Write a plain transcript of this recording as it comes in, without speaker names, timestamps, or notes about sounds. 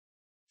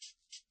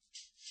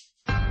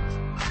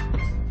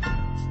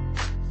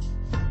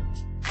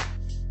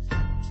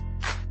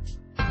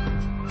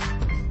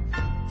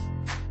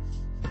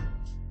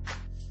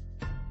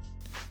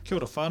Kia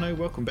ora whānau,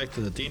 welcome back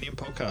to the DNM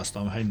podcast.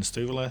 I'm Hayden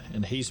Stuveler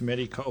and he's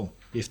Matty Cole,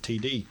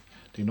 FTD.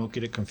 Do not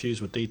get it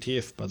confused with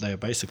DTF, but they are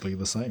basically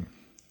the same.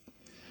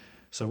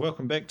 So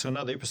welcome back to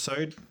another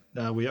episode.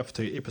 We're up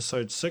to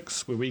episode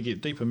 6, where we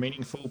get deep and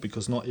meaningful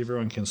because not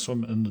everyone can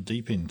swim in the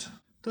deep end.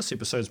 This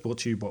episode is brought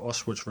to you by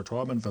Auschwitz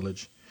Retirement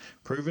Village.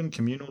 Proven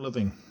communal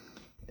living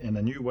and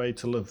a new way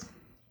to live.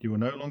 You will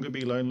no longer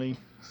be lonely,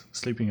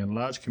 sleeping in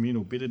large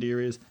communal bedded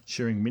areas,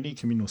 sharing many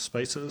communal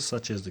spaces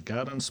such as the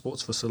garden,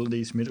 sports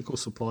facilities, medical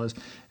supplies,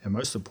 and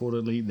most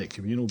importantly, that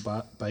communal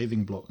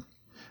bathing block.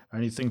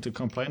 Only thing to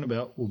complain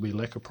about will be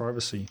lack of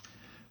privacy.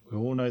 We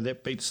all know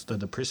that beats the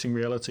depressing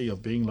reality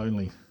of being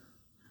lonely.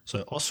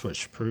 So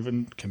Auschwitz,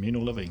 proven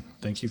communal living.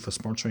 Thank you for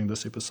sponsoring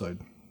this episode.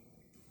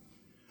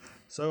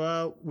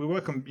 So we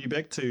welcome you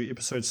back to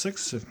episode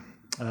 6.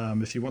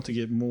 If you want to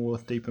get more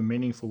deep and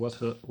meaningful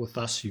with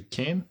us, you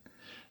can.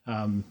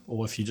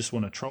 Or if you just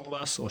want to troll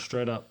us or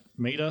straight up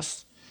meet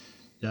us,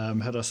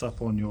 hit us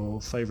up on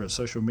your favourite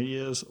social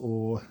medias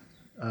or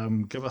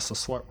give us a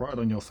swipe right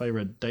on your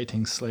favourite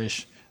dating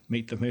 /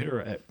 meet the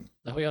murderer app.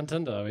 Are we on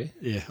Tinder, are we?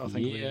 Yeah, I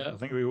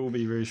think we will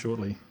be very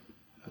shortly.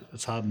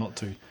 It's hard not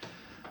to.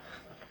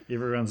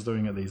 Everyone's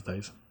doing it these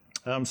days.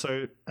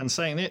 So in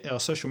saying that, our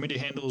social media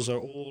handles are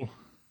all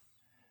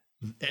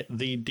at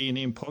the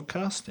DNM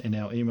podcast, and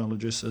our email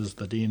address is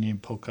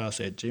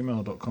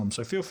thednmpodcast@gmail.com.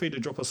 So feel free to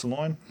drop us a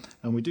line.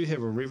 And we do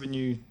have a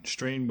revenue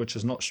stream, which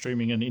is not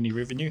streaming in any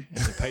revenue,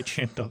 at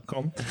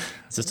patreon.com.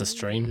 It's just a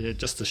stream. Yeah,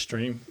 just a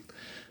stream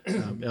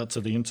out to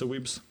the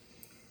interwebs.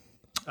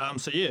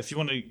 So yeah, if you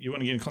want to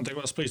get in contact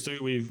with us, please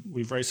do.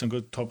 We've raised some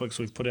good topics.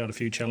 We've put out a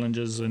few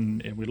challenges,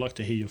 and we'd like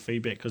to hear your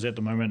feedback because at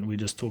the moment we're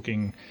just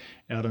talking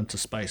out into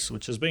space,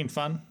 which has been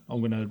fun. I'm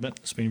going to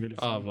admit it's been really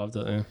fun. Oh, I've loved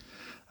it. Yeah.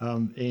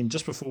 And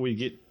just before we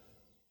get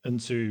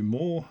into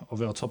more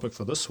of our topic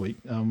for this week,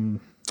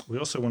 we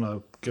also want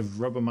to give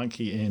Rubber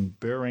Monkey and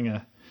Behringer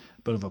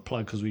a bit of a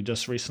plug because we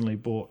just recently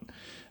bought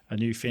a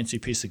new fancy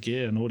piece of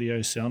gear, an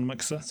audio sound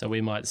mixer. So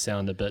we might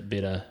sound a bit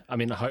better. I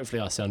mean,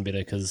 hopefully I sound better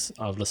because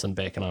I've listened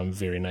back and I'm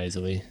very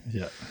nasally.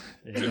 Yeah.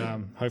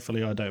 And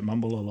hopefully I don't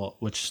mumble a lot,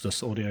 which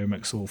this audio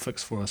mix will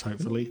fix for us,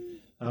 hopefully.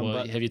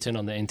 But have you turned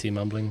on the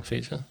anti-mumbling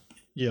feature?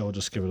 Yeah, I'll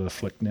just give it a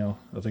flick now.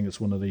 I think it's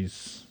one of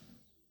these...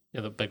 Yeah,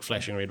 the big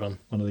flashing red one.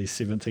 One of these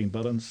 17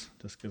 buttons.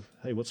 Just give...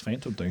 Hey, what's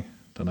Phantom do?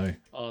 Don't know.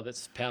 Oh,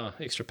 that's power.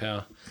 Extra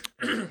power.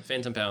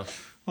 Phantom power.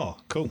 Oh,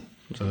 cool.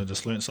 So I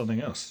just learned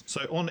something else.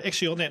 So on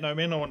that note,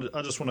 man,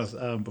 I just want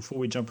to, before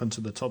we jump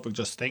into the topic,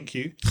 just thank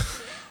you.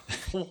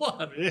 For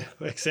what? Yeah,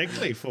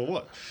 exactly. For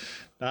what?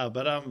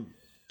 But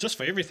just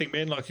for everything,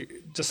 man. Like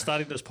just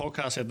starting this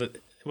podcast,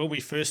 when we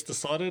first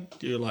decided,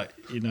 you're like,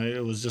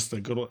 it was just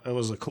it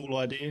was a cool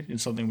idea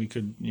and something we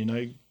could,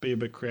 be a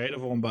bit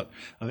creative on. But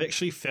I've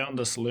actually found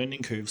this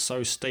learning curve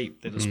so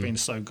steep that it's been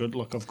so good.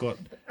 Like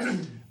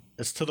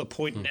it's to the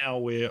point now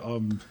where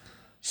I'm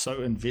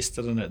so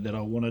invested in it that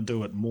I want to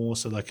do it more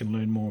so that I can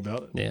learn more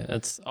about it. Yeah,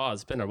 it's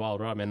been a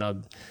wild ride,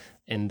 man.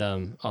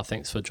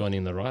 Thanks for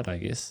joining the ride, I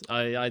guess.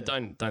 I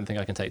don't think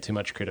I can take too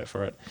much credit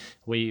for it.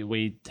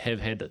 We have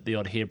had the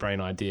odd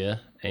harebrained idea,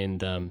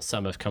 and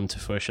some have come to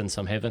fruition,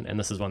 some haven't, and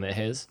this is one that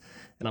has,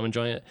 and I'm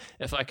enjoying it.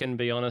 If I can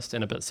be honest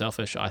and a bit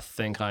selfish, I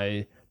think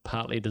I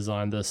partly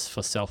designed this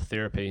for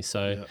self-therapy,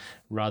 so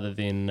rather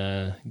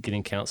than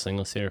getting counselling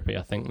or therapy,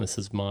 I think this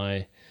is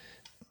my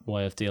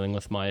way of dealing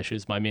with my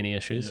issues, my many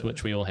issues,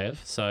 which we all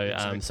have. So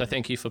exactly. So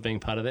thank you for being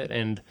part of that,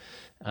 and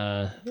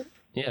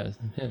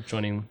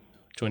joining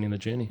the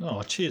journey.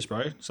 Oh, cheers,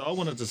 bro. So I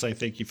wanted to say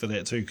thank you for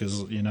that too,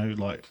 because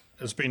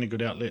it's been a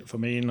good outlet for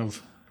me, and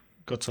I've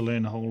got to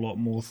learn a whole lot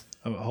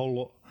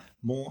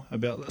more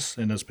about this,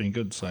 and it's been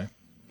good. So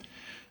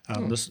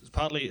this is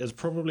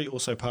probably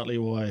also partly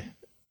why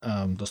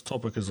this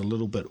topic is a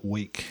little bit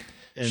weak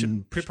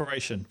in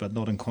preparation, but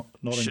not in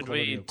quality. Should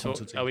we talk?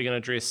 Are we going to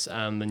address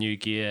the new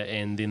gear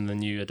and then the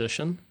new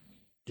edition?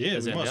 Yeah,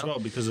 we might as well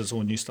because it's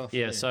all new stuff.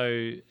 Yeah,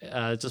 so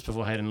just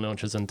before Hayden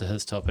launches into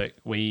his topic,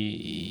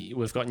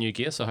 we've got new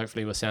gear, so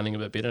hopefully we're sounding a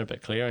bit better, a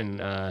bit clearer, and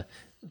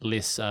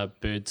less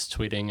birds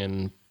tweeting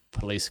and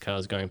police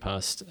cars going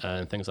past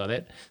and things like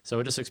that. So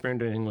we're just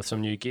experimenting with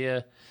some new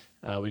gear.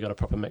 We got a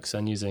proper mix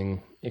in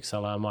using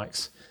XLR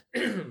mics.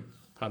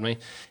 Pardon me.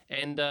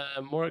 And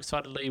more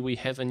excitedly, we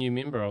have a new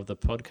member of the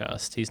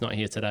podcast. He's not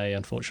here today,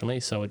 unfortunately,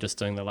 so we're just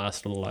doing the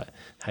last little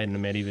Hayden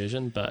and Maddie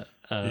version. But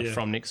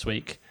from next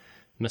week,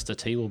 Mr.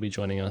 T will be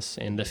joining us.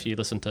 And if you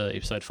listen to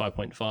episode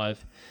 5.5,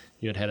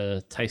 you had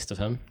a taste of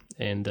him,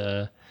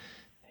 and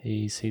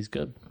he's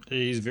good.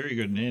 He's very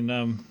good.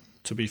 And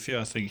to be fair,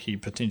 I think he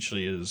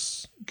potentially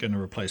is going to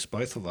replace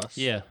both of us.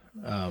 Yeah.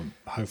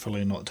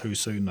 Hopefully not too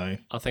soon, though.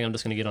 I think I'm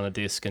just going to get on a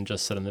desk and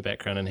just sit in the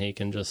background and he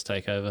can just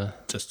take over.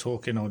 Just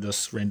talking or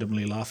just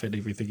randomly laugh at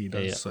everything he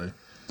does.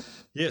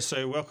 Yeah.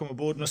 So welcome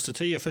aboard, Mr.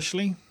 T,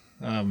 officially.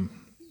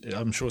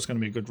 I'm sure it's going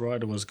to be a good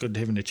ride. It was good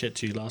having a chat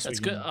to you last week.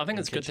 It's good. I think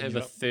it's good to have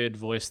a third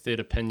voice,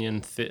 third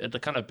opinion.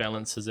 It kind of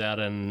balances out,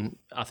 and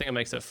I think it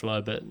makes it flow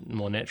a bit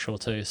more natural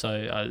too. So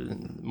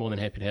I'm more than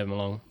happy to have him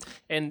along.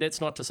 And that's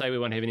not to say we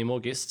won't have any more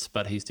guests,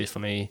 but he's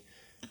definitely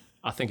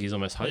I think he's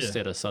almost host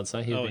status, I'd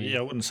say.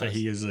 I wouldn't say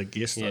he is a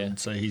guest. Yeah. I'd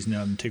say he's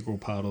now an integral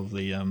part of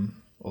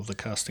the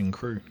casting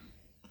crew.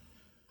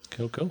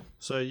 Cool.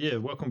 So, yeah,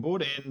 welcome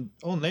aboard. And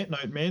on that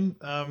note, man,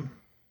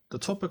 the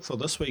topic for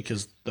this week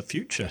is the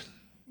future.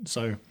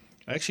 So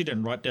I actually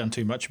didn't write down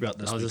too much about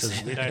this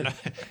because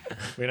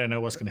we don't know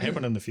what's going to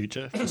happen in the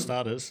future, for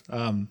starters.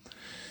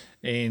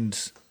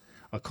 And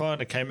I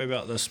kind of came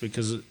about this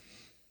because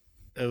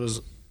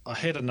I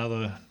had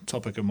another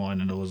topic in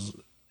mind, and it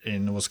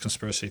was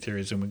conspiracy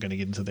theories, and we're going to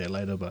get into that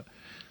later. But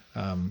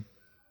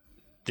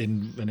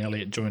then when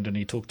Elliot joined and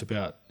he talked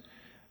about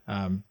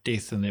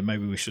death, and that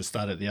maybe we should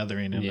start at the other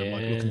end and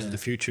like look into the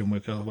future and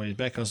work our way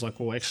back. I was like,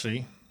 well,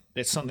 actually,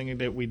 that's something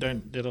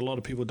that a lot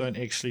of people don't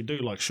actually do.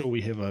 Like, sure,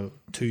 we have a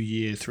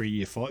 2-year,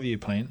 3-year, 5-year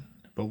plan,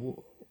 but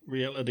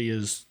reality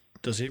is,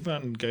 does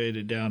everyone go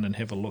down and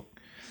have a look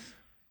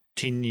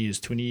 10 years,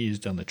 20 years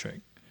down the track?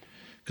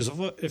 Because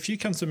if you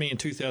come to me in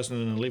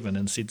 2011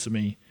 and said to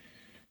me,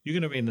 you're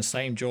going to be in the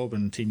same job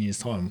in 10 years'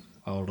 time,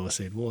 I would have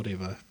said,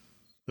 whatever.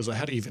 I was like,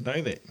 how do you even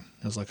know that?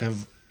 I was like,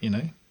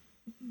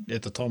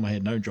 at the time I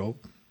had no job.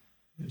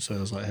 So I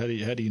was like, how do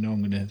you know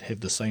I'm going to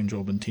have the same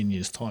job in 10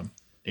 years' time?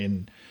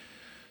 And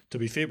to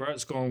be fair, bro,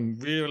 it's gone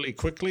really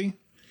quickly,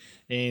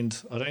 and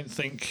I don't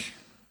think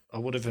I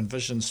would have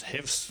envisioned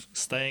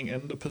staying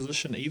in the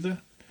position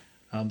either.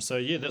 So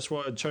yeah, that's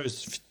why I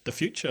chose the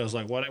future. I was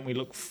like, why don't we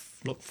look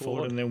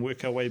forward and then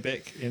work our way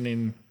back? And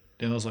then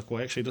I was like,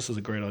 well, actually, this is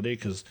a great idea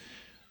because,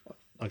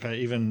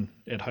 even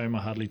at home, I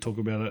hardly talk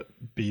about it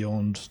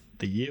beyond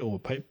the year, or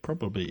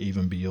probably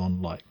even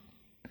beyond like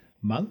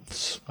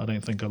months. I don't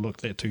think I look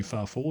that too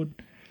far forward.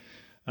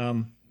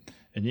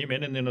 And yeah,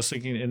 man, and then I was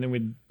thinking, and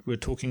then we're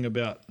talking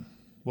about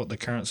what the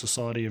current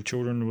society of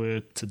children were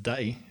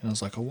today, and I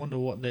was like, I wonder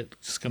what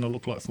that's going to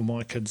look like for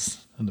my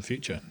kids in the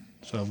future.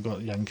 So I've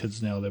got young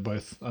kids now, they're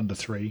both under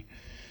 3,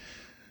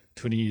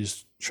 20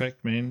 years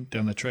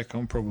down the track,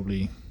 I'm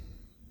probably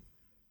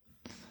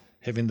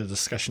having the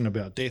discussion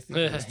about death.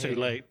 It's too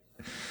late.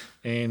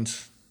 And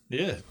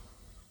yeah,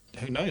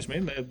 who knows,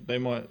 man, they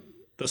might,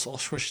 this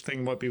Auschwitz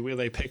thing might be where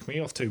they pick me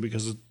off to,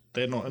 because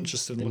they're not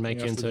interested in looking make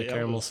you after into a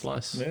caramel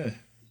slice. Yeah.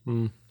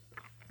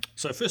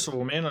 So first of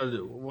all, man, I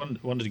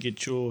wanted to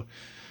get your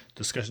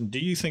discussion. Do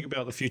you think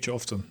about the future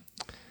often,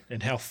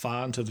 and how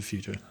far into the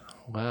future?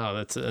 Wow,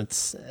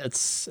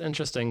 it's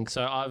interesting.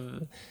 So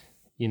I've,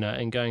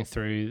 in going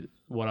through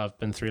what I've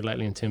been through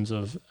lately in terms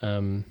of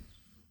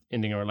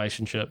ending a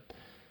relationship,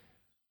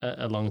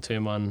 a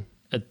long-term one,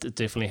 it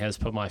definitely has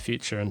put my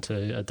future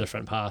into a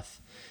different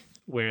path.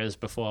 Whereas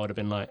before I would have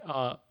been like,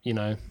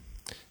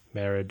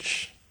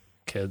 marriage,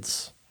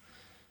 kids,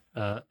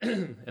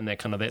 and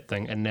that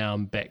thing. And now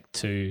I'm back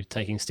to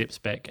taking steps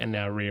back and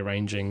now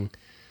rearranging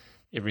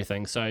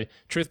everything. So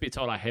truth be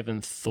told, I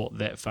haven't thought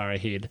that far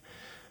ahead.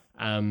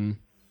 When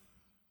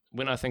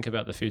I think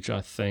about the future,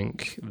 I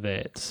think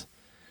that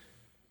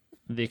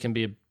there can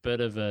be a bit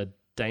of a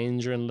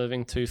danger in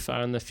living too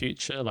far in the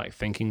future, like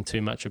thinking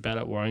too much about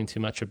it, worrying too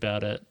much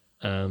about it.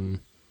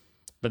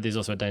 But there's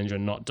also a danger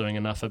in not doing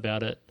enough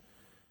about it.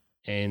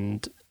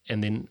 And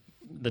then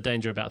the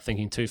danger about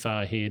thinking too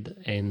far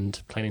ahead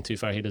and planning too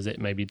far ahead is that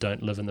maybe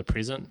don't live in the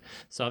present.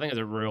 So I think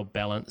there's a real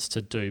balance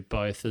to do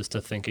both, is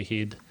to think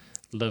ahead,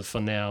 live for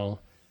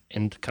now,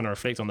 and kind of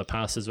reflect on the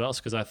past as well,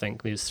 because I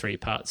think there's 3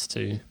 parts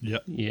to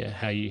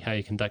how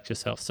you conduct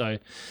yourself. So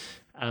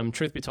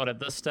truth be told, at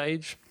this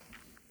stage,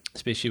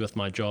 especially with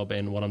my job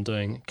and what I'm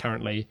doing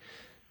currently,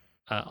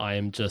 I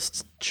am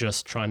just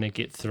trying to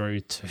get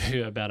through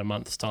to about a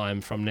month's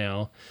time from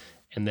now,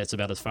 and that's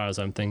about as far as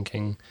I'm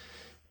thinking.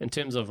 In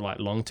terms of like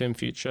long-term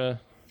future,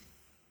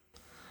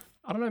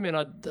 I don't know,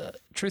 man.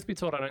 Truth be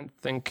told, I don't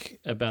think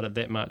about it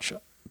that much,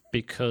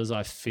 because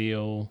I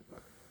feel,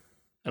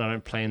 and I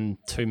don't plan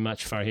too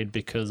much far ahead,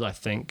 because I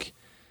think,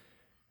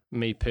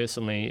 me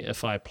personally,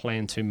 if I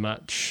plan too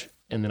much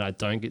and then I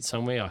don't get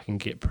somewhere, I can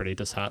get pretty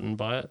disheartened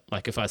by it.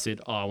 Like if I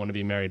said, I want to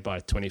be married by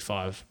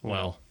 25,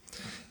 well,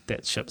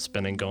 that ship's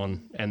been and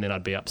gone, and then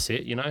I'd be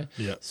upset,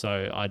 Yeah.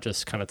 So I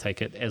just kind of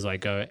take it as I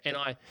go,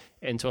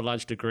 and to a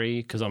large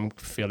degree, because I'm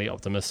fairly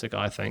optimistic,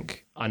 I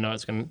think I know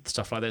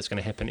stuff like that's going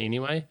to happen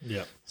anyway.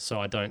 Yeah. So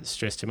I don't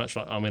stress too much.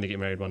 Like, I'm going to get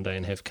married one day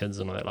and have kids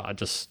and all that.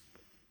 Like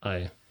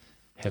I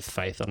have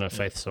faith. I don't know if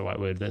faith's the right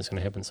word. That's going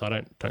to happen. So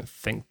I don't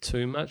think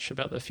too much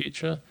about the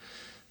future.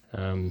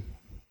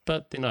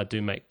 But then I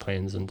do make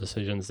plans and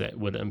decisions that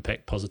would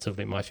impact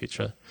positively my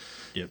future.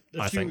 Yeah.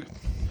 I think.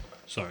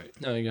 Sorry.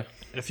 No, you go.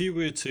 If you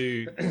were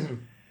to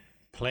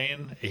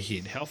plan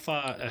ahead, how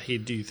far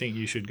ahead do you think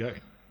you should go?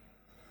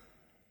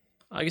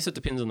 I guess it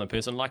depends on the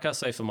person. Like I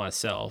say for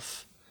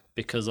myself,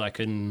 because I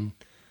can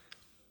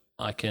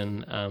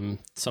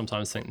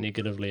sometimes think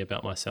negatively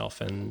about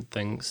myself and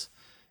things.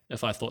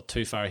 If I thought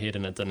too far ahead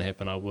and it didn't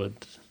happen, I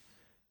would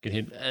get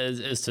ahead.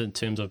 As to in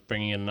terms of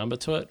bringing in a number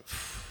to it,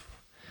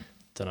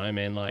 don't know,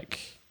 man. Like,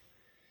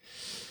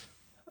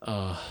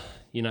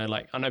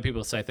 like I know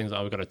people say things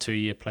like, we've got a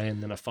 2-year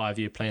plan, then a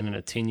 5-year plan, and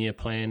a 10-year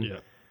plan. Yeah.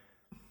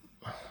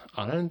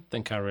 I don't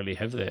think I really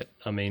have that.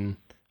 I mean,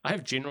 I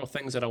have general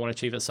things that I want to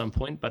achieve at some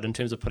point, but in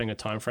terms of putting a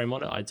time frame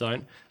on it, I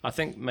don't. I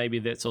think maybe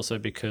that's also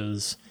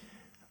because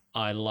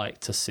I like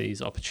to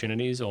seize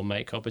opportunities or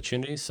make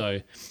opportunities.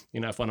 So,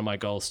 if one of my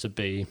goals to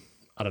be,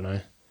 I don't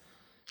know,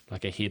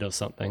 like ahead of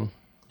something,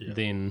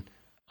 then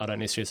I don't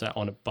necessarily say I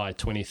want it by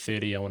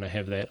 2030, I want to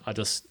have that.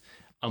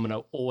 I'm going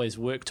to always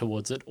work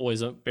towards it,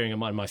 always bearing in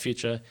mind my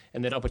future.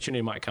 And that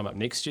opportunity might come up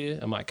next year.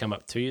 It might come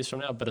up 2 years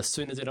from now. But as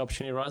soon as that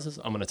opportunity arises,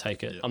 I'm going to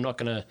take it. Yeah. I'm not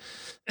going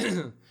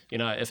to,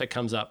 if it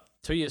comes up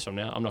 2 years from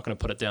now, I'm not going to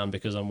put it down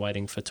because I'm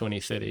waiting for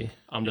 2030.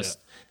 I'm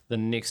just, the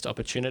next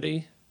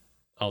opportunity,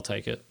 I'll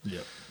take it. Yeah.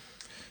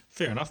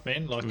 Fair enough,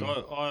 man. Like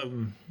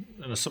I'm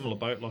in a similar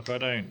boat. Like I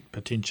don't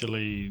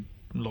potentially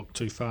look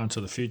too far into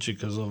the future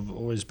because I've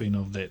always been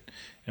of that,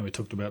 and we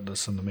talked about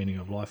this in the meaning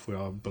of life, where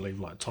I believe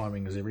like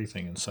timing is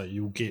everything, and so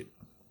you'll get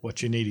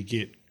what you need to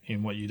get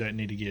and what you don't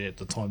need to get at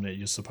the time that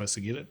you're supposed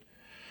to get it.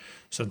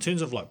 So in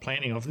terms of like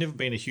planning, I've never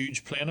been a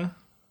huge planner,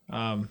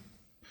 and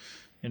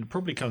it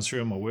probably comes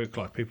through in my work.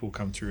 Like people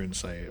come through and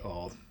say,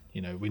 oh,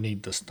 we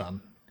need this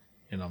done,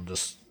 and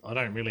I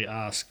don't really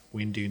ask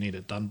when do you need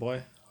it done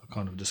by.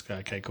 Kind of just go,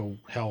 okay, cool.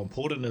 How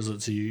important is it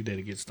to you that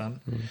it gets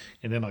done?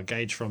 And then I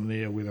gauge from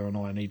there whether or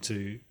not I need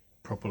to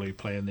properly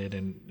plan that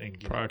and get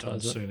prioritize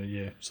it sooner.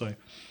 Yeah. So,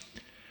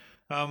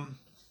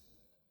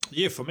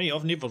 for me,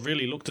 I've never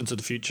really looked into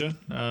the future,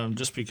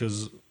 just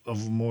because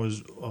I've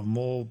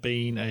more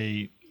been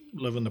a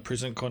live in the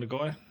present kind of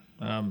guy.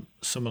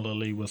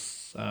 Similarly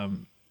with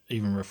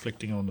even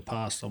reflecting on the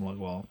past, I'm like,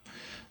 well,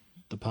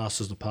 the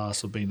past is the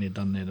past. I've been there,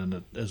 done that, and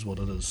it is what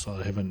it is. So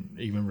I haven't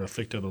even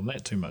reflected on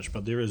that too much.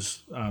 But there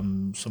is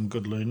some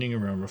good learning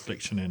around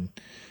reflection and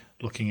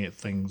looking at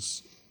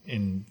things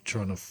and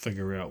trying to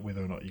figure out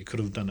whether or not you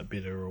could have done it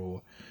better,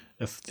 or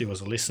if there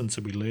was a lesson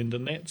to be learned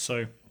in that.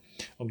 So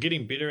I'm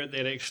getting better at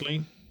that,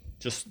 actually.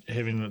 Just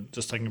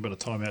taking a bit of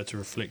time out to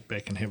reflect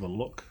back and have a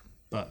look.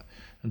 But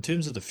in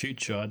terms of the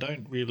future, I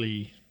don't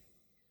really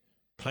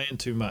plan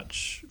too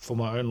much for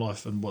my own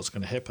life and what's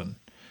going to happen.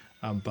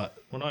 But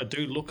when I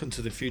do look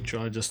into the future,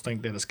 I just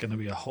think that it's going to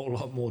be a whole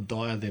lot more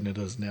dire than it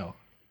is now.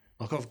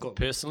 Like I've got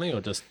personally, or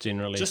just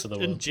generally, just for the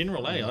in world?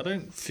 General. I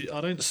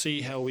don't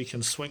see how we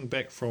can swing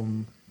back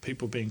from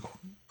people being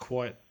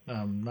quite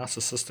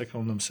narcissistic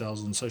on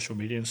themselves on social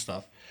media and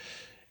stuff,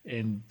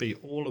 and be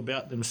all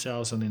about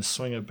themselves, and then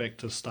swing it back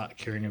to start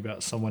caring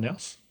about someone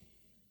else.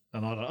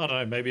 And I don't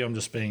know. Maybe I'm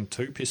just being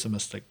too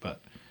pessimistic,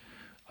 but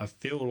I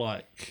feel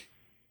like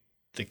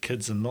the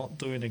kids are not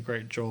doing a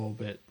great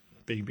job at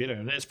being better,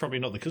 and that's probably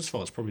not the kids'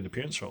 fault. It's probably the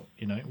parents' fault.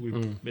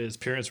 As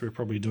parents, we're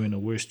probably doing a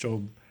worse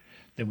job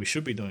than we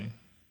should be doing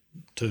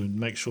to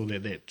make sure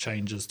that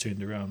change is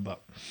turned around.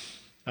 But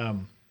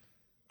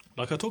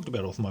like I talked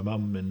about with my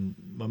mum, and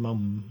my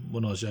mum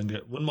when I was younger,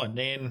 my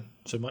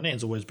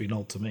nan's always been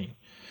old to me,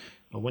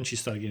 but when she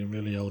started getting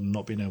really old and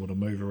not being able to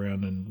move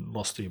around and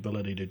lost the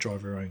ability to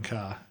drive her own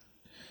car,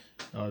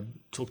 I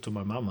talked to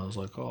my mum. I was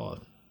like, why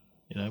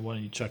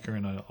don't you chuck her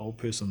in an old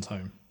person's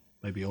home?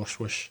 Maybe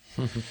Auschwitz.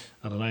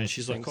 I don't know. And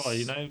she's like,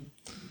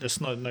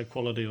 that's no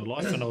quality of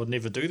life, and I would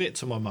never do that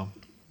to my mum.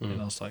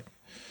 And I was like,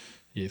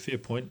 yeah, fair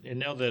point. And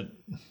now that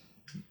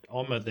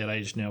I'm at that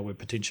age now where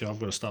potentially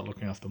I've got to start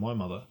looking after my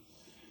mother,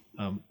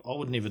 I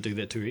would never do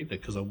that to her either,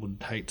 because I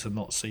would hate to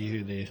not see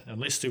her there,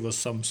 unless there was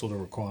some sort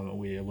of requirement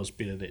where it was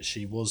better that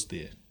she was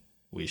there,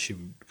 where she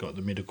got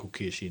the medical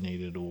care she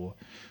needed, or,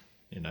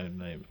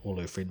 all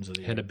her friends are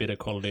there. Had a better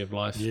quality of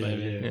life,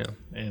 maybe. Yeah.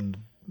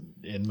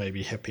 And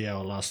maybe happy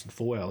hour lasted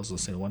 4 hours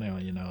instead of 1 hour,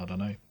 I don't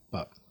know.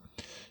 But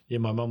yeah,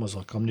 my mum was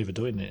like, I'm never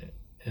doing that.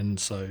 And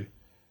so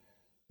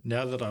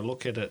now that I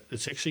look at it,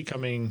 it's actually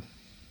coming,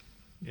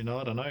 I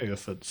don't know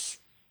if it's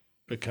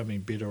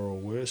becoming better or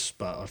worse,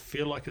 but I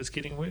feel like it's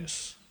getting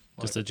worse.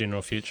 Just the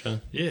general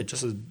future? Yeah,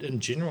 just in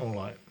general,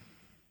 like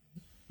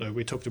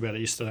we talked about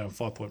it yesterday on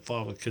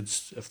 5.5 with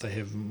kids, if they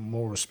have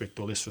more respect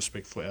or less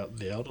respect for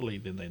the elderly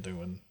than they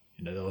do. And,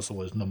 that was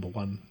always number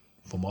one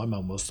for my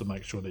mum, was to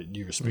make sure that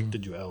you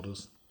respected your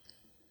elders.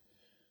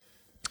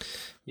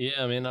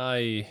 Yeah, I mean,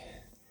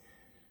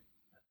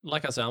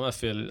 like I say, I'm a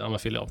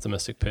fairly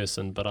optimistic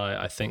person, but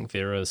I think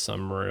there are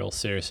some real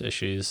serious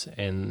issues,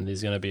 and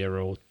there's going to be a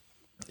real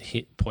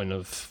hit point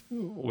of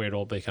where it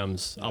all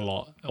becomes a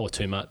lot or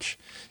too much,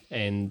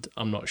 and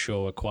I'm not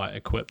sure we're quite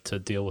equipped to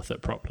deal with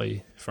it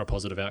properly for a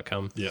positive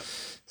outcome. Yeah.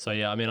 So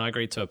yeah, I mean, I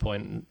agree to a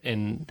point,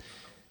 and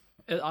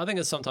I think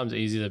it's sometimes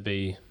easy to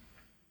be,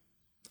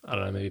 I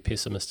don't know, maybe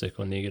pessimistic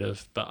or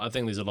negative, but I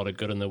think there's a lot of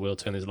good in the world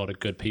too, and there's a lot of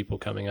good people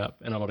coming up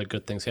and a lot of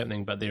good things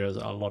happening, but there is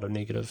a lot of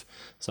negative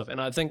stuff.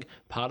 And I think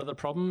part of the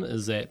problem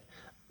is that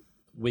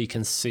we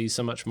can see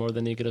so much more of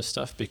the negative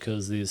stuff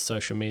because there's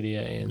social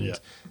media and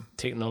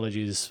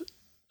technologies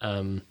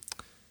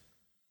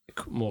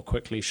more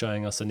quickly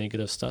showing us the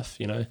negative stuff,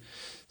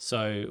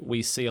 So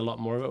we see a lot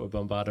more of it, we're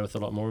bombarded with a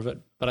lot more of it,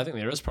 but I think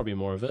there is probably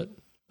more of it.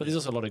 But there's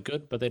also a lot of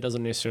good, but that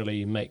doesn't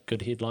necessarily make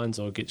good headlines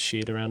or get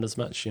shared around as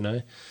much,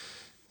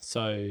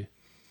 So,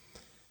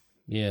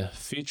 yeah,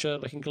 future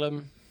looking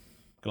glum.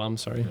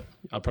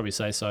 I'd probably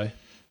say so.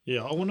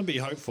 Yeah, I want to be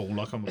hopeful. I'm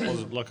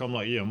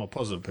a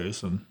positive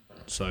person.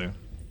 So,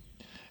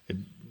 it,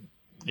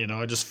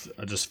 I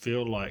just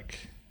feel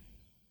like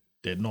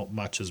that not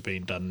much has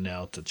been done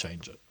now to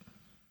change it.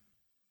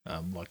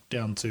 Like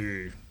down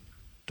to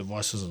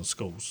devices in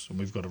schools, and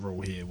we've got a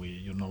rule here where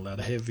you're not allowed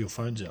to have your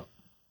phones out.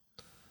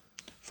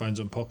 Phones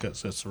in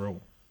pockets, that's the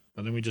rule.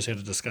 But then we just had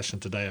a discussion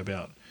today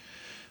about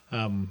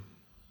one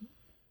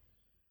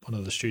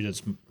of the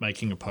students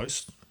making a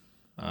post,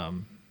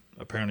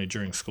 apparently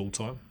during school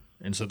time.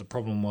 And so the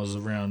problem was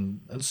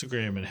around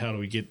Instagram and how do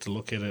we get to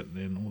look at it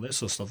and all that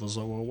sort of stuff. I was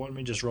like, well, why don't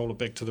we just roll it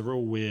back to the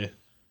rule where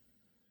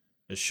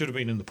it should have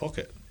been in the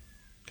pocket?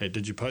 Okay,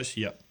 did you post?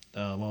 Yep.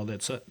 Well,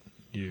 that's it.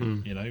 We're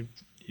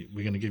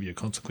going to give you a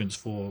consequence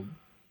for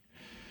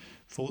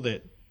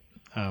that.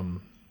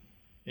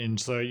 And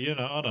so,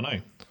 I don't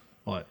know.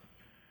 Like,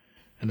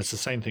 and it's the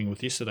same thing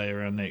with yesterday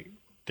around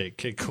that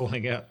kid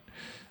calling out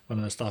one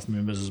of the staff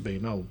members as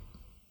being old.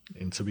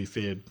 And to be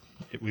fair,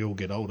 we all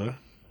get older.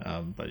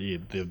 But yeah,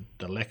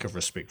 the lack of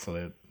respect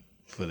for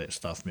that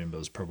staff member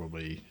is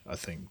probably, I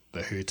think,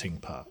 the hurting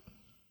part.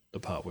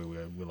 The part where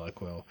we're like,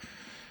 well,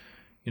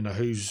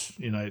 who's,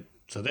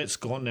 so that's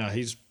gone now.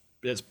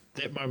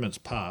 That moment's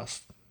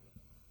passed,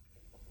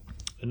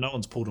 and no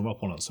one's pulled him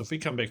up on it. So if we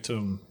come back to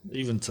him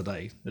even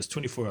today, it's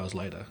 24 hours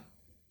later,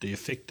 the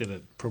effect that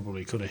it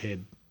probably could have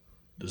had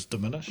is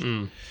diminished.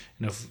 And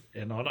I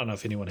don't know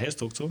if anyone has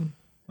talked to him.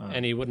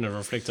 And he wouldn't have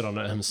reflected on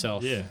it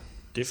himself. Yeah,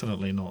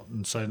 definitely not.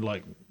 And so,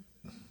 like,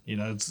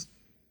 it's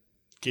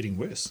getting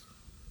worse,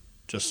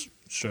 just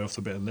straight off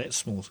the bat in that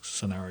small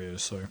scenario.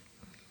 So,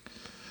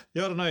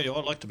 yeah, I don't know.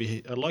 I'd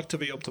like to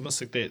be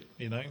optimistic that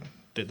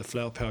that the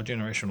flower power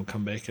generation will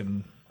come back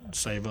and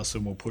save us,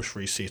 and we'll push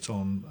reset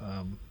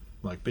on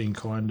like being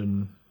kind.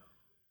 And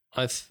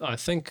I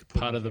think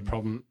part of the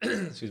problem,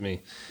 excuse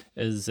me,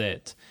 is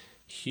that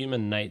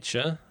human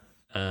nature.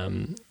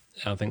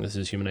 I think this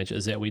is human nature,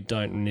 is that we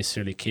don't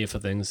necessarily care for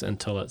things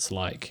until it's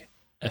like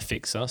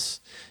affects us.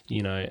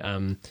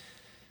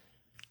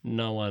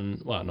 No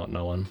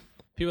one.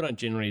 People don't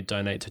generally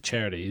donate to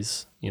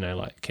charities,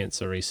 like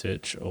cancer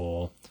research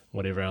or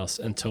whatever else,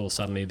 until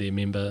suddenly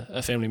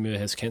a family member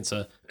has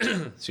cancer,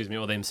 excuse me,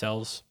 or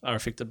themselves are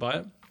affected by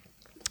it.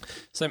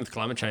 Same with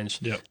climate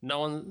change. Yep.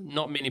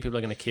 Not many people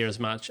are going to care as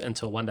much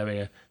until one day we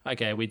go,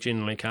 okay, we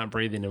generally can't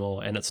breathe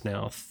anymore, and it's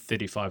now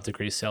 35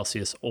 degrees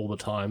Celsius all the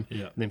time.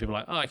 Yeah. And then people are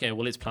like, oh, okay,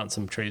 well, let's plant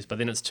some trees, but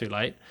then it's too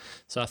late.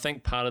 So I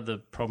think part of the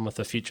problem with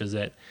the future is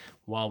that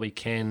while we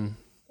can,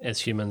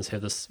 as humans,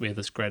 we have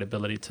this great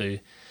ability to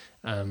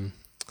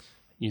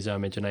use our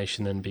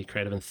imagination and be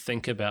creative and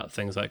think about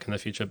things like in the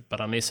future, but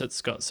unless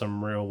it's got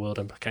some real world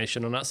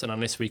implication on us, and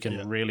unless we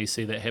can really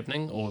see that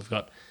happening, or we've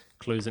got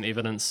clues and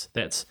evidence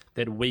that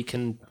we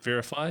can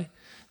verify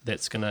that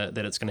it's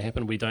gonna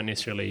happen, we don't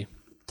necessarily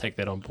take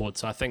that on board.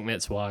 So I think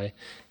that's why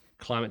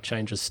climate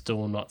change is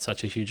still not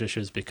such a huge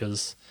issue, is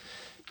because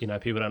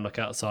people don't look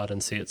outside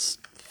and see it's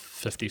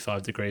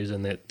 55 degrees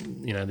and that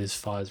there's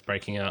fires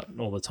breaking out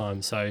all the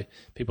time. So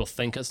people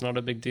think it's not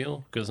a big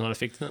deal because it's not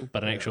affecting them,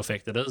 but in actual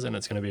fact it is, and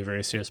it's going to be a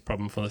very serious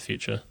problem for the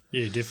future.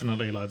 Yeah,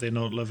 definitely. Like, they're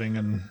not living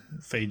in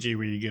Fiji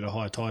where you get a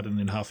high tide and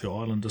then half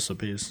your island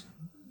disappears.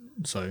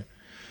 So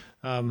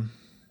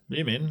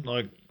yeah, man,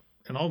 like,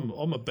 and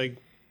I'm a big,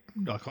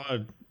 like,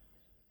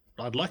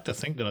 I'd like to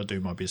think that I do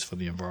my best for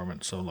the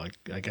environment. So, like,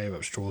 I gave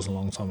up straws a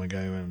long time ago,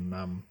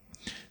 and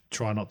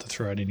try not to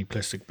throw out any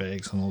plastic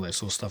bags and all that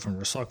sort of stuff, and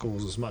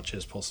recycles as much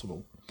as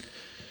possible.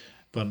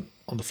 But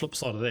on the flip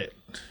side of that,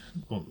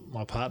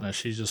 my partner,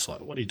 she's just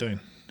like, what are you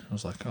doing? I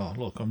was like, oh,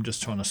 look, I'm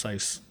just trying to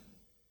save,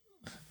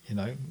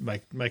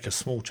 make a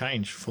small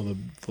change for the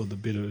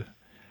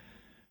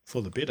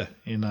better.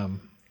 And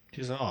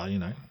she's like,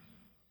 oh,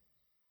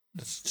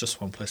 it's just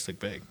one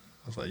plastic bag.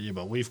 I was like, yeah,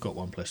 but we've got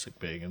one plastic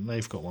bag and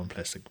they've got one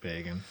plastic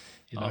bag, and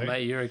Oh,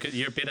 mate, you're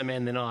a better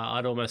man than I.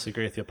 I'd almost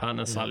agree with your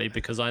partner slightly,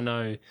 because I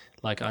know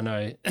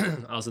I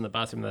was in the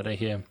bathroom the other day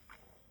here,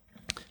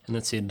 and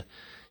it said,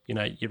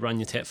 you run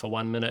your tap for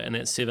 1 minute and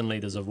that's 7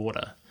 litres of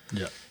water.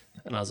 Yeah.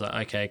 And I was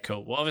like, okay,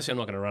 cool. Well, obviously I'm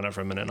not going to run it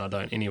for a minute, and I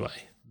don't anyway.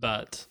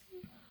 But,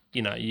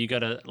 you go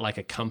to like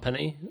a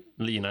company,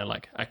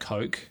 like a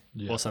Coke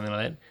or something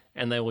like that,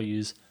 and they will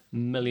use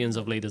millions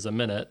of litres a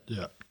minute.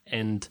 Yeah.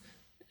 And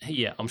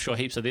yeah, I'm sure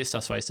heaps of their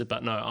stuff's wasted,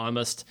 but no, I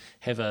must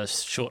have a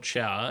short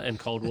shower in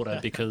cold water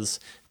because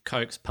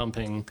Coke's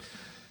pumping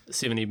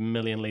 70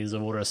 million litres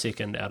of water a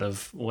second out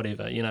of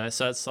whatever,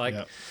 So it's like,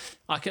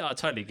 I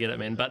totally get it,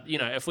 man. But,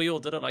 if we all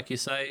did it, like you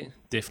say,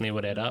 definitely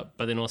would add up.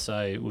 But then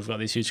also, we've got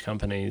these huge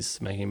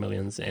companies making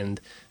millions, and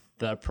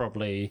they're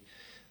probably,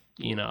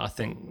 I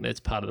think that's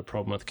part of the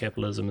problem with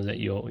capitalism, is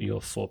that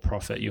you're for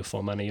profit, you're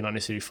for money, you're not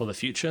necessarily for the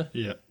future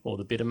or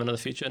the betterment of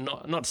the future.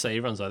 Not to say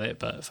everyone's like that,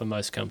 but for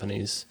most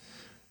companies,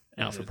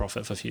 out for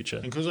profit for future.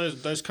 And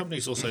because those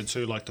companies also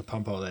too like to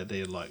pump out that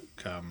they're like,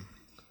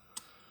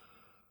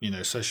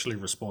 socially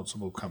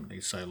responsible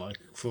companies. So like,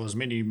 for as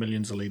many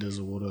millions of litres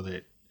of water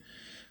that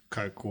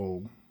Coke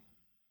will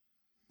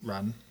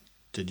run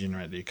to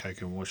generate their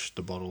Coke and wash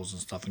the bottles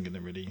and stuff and get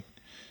them ready,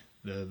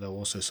 they'll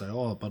also say,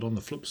 oh, but on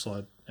the flip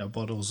side, our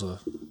bottles are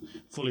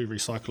fully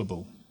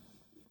recyclable.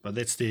 but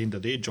that's the end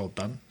of their job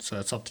done. So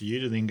it's up to you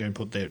to then go and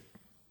put that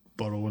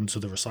bottle into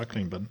the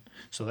recycling bin.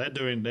 So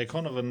they're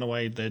kind of, in a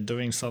way, they're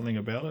doing something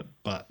about it,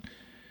 but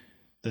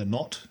they're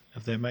not,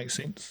 if that makes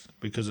sense,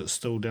 because it's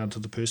still down to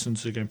the person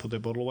to go and put their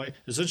bottle away.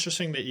 It's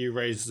interesting that you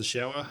raised the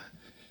shower,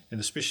 and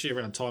especially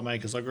around Taimei,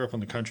 because I grew up in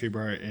the country,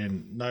 bro,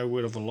 and no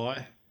word of a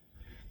lie,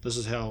 this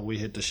is how we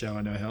had to shower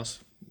in our house.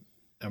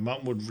 Our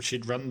mum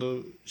she'd run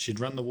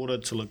the water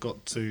till it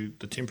got to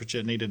the temperature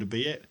it needed to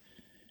be at,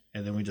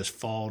 and then we just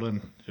filed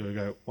in. So we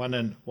go 1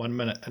 in, 1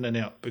 minute, in and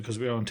out, because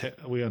we were on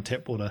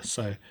tap water,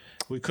 so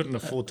we couldn't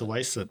afford to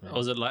waste it.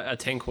 Was it like a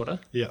tank water?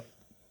 Yeah.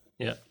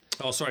 Yeah.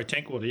 Oh, sorry,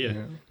 tank water,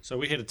 yeah. So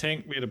we had a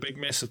tank, we had a big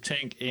massive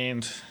tank,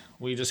 and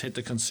we just had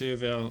to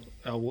conserve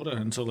our water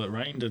until it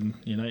rained, and,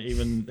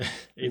 even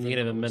you can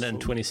have a minute and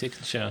 20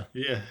 seconds shower.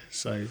 Yeah,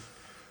 so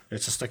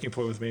it's a sticking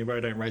point with me, bro.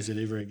 Don't raise it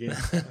ever again.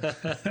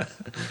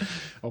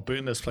 I'll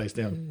burn this place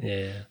down.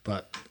 Yeah.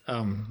 But,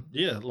 I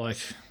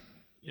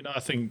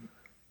think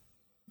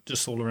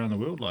just all around the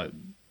world, like,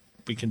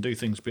 we can do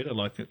things better.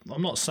 Like,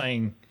 I'm not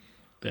saying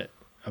that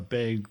a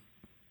bag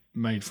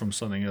made from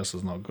something else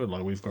is not good.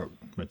 Like, we've got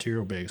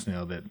material bags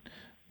now that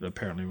are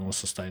apparently more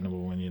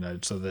sustainable,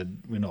 and, so that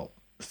we're not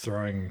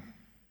throwing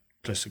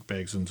plastic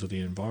bags into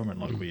the environment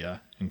like we are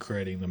and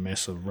creating the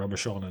massive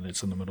rubbish island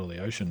that's in the middle of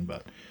the ocean.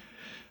 But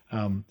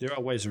there are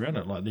ways around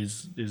it. Like,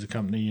 there's a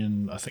company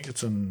I think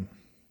it's in,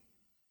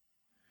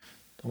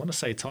 I want to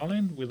say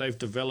Thailand, where they've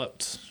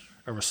developed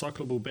a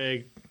recyclable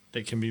bag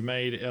that can be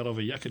made out of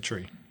a yucca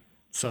tree.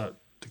 So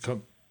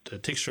the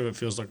texture of it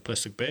feels like a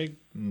plastic bag,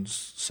 and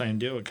same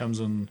deal. It comes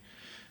in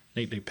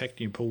neatly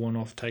packed. You pull one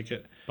off, take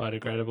it.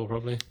 Biodegradable,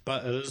 probably.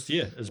 But it's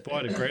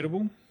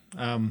biodegradable.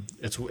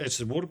 It's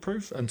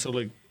waterproof until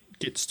it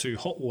gets to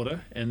hot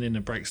water, and then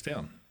it breaks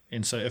down.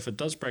 And so if it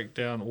does break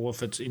down, or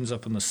if it ends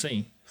up in the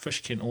sea,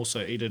 fish can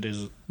also eat it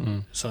as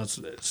so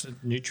it's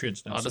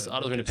nutrients. I just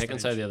went to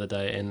Pak'nSave the other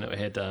day, and it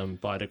had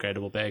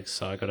biodegradable bags.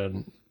 So I got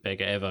a bag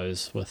of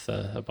Avos with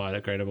a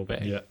biodegradable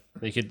bag. Yeah,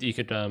 you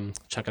could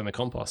chuck in the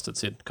compost. It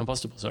said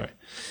compostable. Sorry.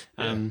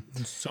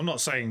 So I'm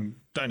not saying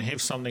don't have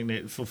something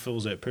that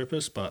fulfills that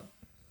purpose, but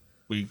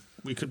we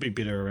could be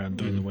better around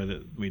doing the way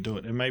that we do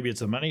it. And maybe it's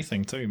a money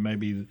thing too.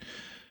 Maybe.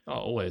 Oh,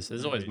 always.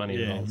 There's always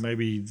money involved.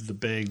 Maybe the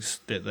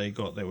bags that they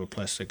got that were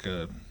plastic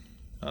are,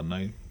 I don't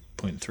know,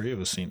 0.3 of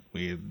a cent,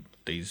 where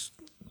these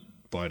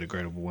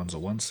biodegradable ones are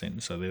 1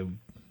 cent. So they've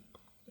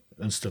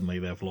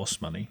lost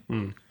money.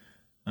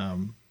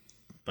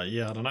 But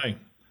yeah, I don't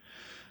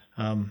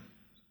know.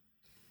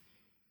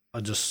 I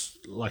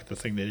just like to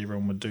think that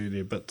everyone would do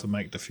their bit to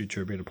make the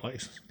future a better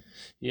place.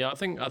 Yeah, I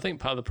think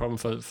part of the problem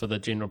for the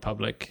general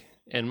public,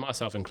 and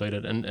myself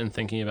included, in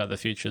thinking about the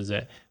future, is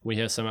that we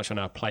have so much on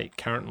our plate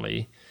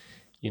currently.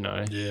 You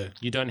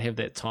don't have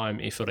that time,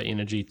 effort, or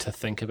energy to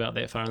think about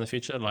that far in the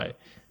future. Like,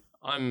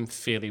 I'm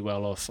fairly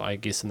well off, I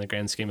guess, in the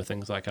grand scheme of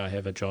things. Like, I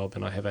have a job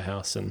and I have a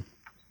house, and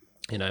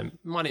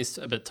money's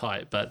a bit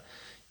tight, but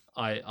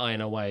I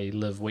in a way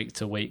live week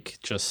to week,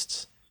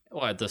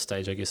 at this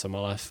stage, I guess, of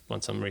my life,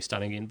 once I'm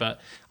restarting again. But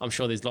I'm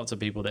sure there's lots of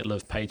people that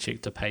live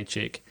paycheck to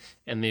paycheck,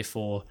 and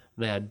therefore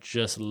they are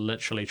just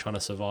literally trying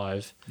to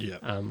survive. Yeah.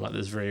 Like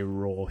this very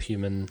raw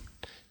human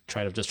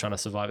trait of just trying to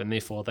survive, and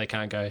therefore they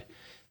can't go,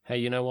 hey,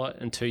 you know what?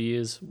 In 2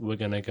 years, we're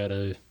going to go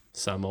to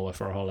Samoa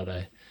for a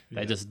holiday.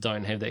 They just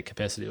don't have that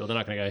capacity. Or they're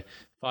not going to go,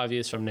 5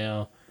 years from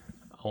now,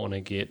 I want to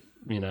get,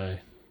 we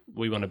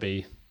want to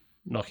be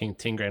knocking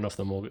 10 grand off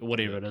the mortgage,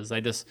 whatever it is.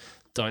 They just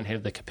don't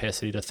have the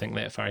capacity to think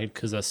that far ahead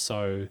because they're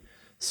so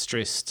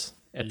stressed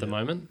at the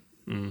moment.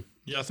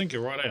 Yeah, I think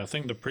you're right. I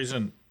think the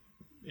present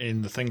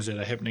and the things that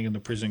are happening in the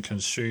present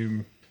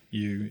consume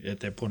you at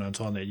that point in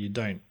time that you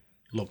don't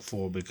look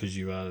for, because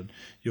your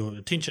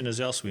attention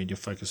is elsewhere and you're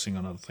focusing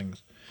on other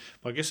things.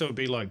 But I guess it would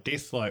be like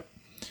death. Like,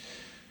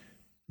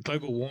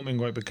 global warming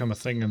won't become a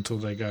thing until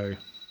they go,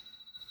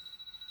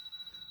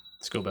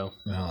 school bell.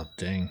 Oh,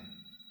 dang.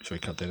 Should we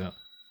cut that out?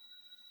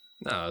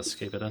 No, let's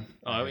keep it in.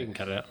 Oh, we can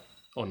cut it out.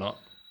 Or not.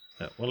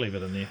 Yeah, we'll leave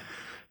it in there.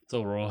 It's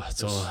all raw.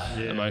 It's all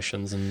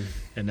emotions. And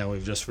now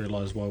we've just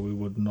realised why we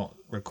would not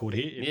record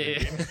here.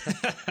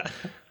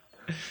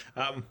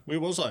 Yeah. Where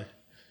was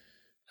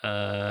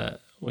I?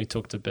 We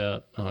talked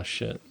about,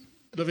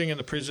 living in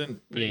the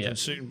present, being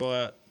consumed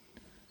by it.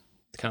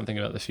 Can't think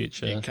about the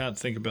future. You can't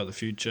think about the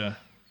future.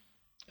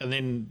 And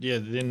then,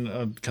 then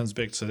it comes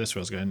back to, that's where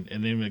I was going.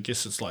 And then I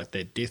guess it's like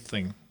that death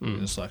thing.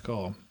 It's like,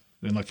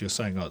 then like you're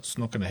saying, it's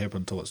not going to happen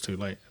until it's too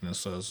late. And it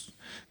says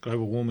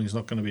global warming is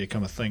not going to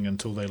become a thing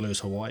until they lose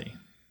Hawaii.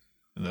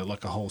 And they're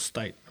like a whole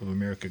state of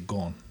America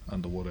gone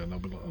underwater. And they'll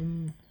be like,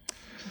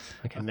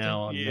 okay,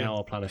 now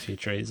I'll plant a few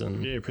trees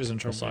and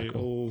President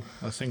Trump.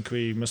 I think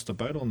we missed the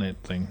boat on that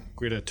thing.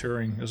 Greta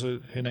Turing, is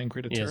it her name?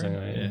 Greta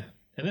Turing. Yeah.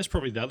 And that's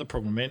probably the other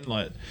problem, man.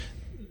 Like,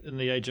 in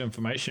the age of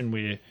information,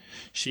 where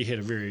she had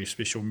a very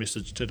special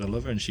message to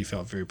deliver and she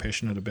felt very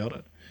passionate about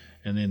it,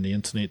 and then the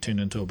internet turned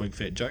into a big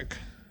fat joke,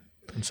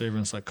 and so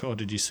everyone's like, oh,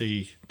 did you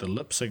see the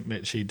lip sync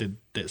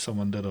that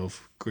someone did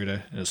of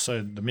Greta? And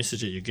so the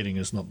message that you're getting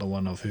is not the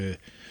one of her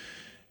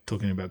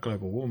talking about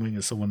global warming,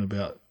 it's the one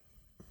about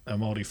a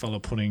Māori fella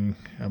putting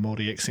a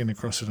Māori accent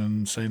across it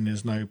and saying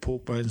there's no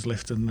pork bones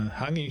left in the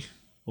hangi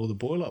or the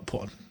boil-up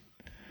pot.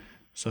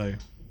 So,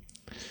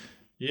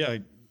 yeah,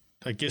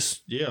 I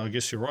guess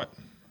you're right.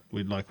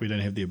 We don't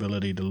have the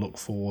ability to look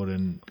forward,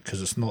 and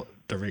because it's not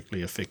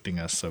directly affecting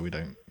us, so we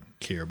don't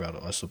care about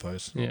it, I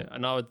suppose. Yeah,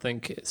 and I would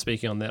think,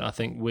 speaking on that, I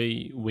think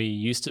we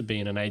used to be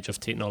in an age of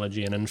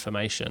technology and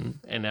information,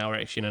 and now we're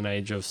actually in an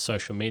age of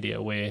social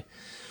media where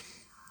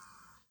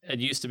it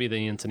used to be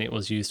the internet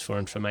was used for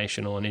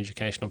informational and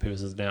educational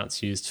purposes. Now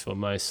it's used for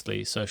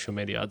mostly social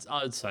media,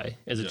 I'd say,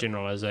 as a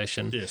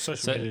generalization. Yeah,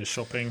 social media,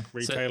 shopping,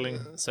 retailing.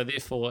 So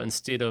therefore,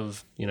 instead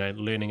of,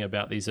 learning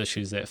about these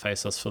issues that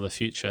face us for the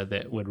future,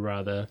 that would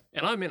rather,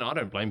 and I mean, I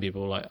don't blame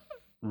people, like,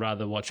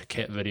 rather watch a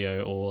cat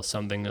video or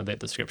something of that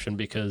description,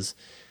 because,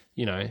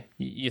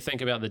 you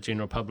think about the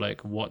general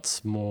public,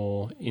 what's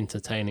more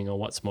entertaining or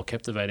what's more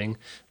captivating?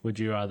 Would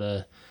you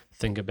rather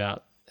think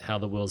about how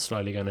the world's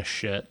slowly going to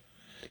shit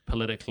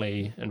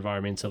politically,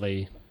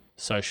 environmentally,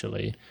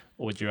 socially,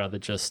 or would you rather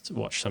just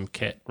watch some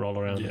cat roll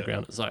around on the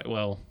ground? It's like,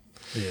 well,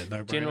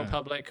 no general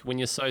public, when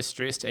you're so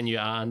stressed and you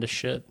are under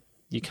shit,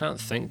 you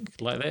can't think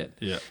like that.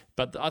 Yeah.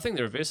 But I think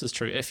the reverse is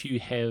true. If you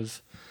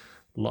have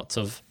lots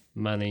of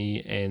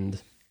money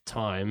and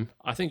time,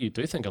 I think you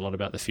do think a lot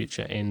about the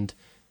future, and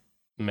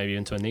maybe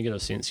into a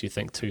negative sense, you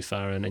think too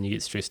far in and you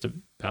get stressed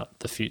about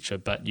the future,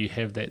 but you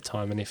have that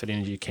time and effort,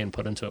 energy you can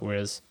put into it,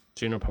 whereas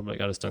general public,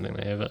 I just don't think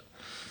they have it.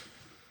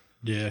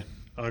 Yeah,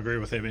 I agree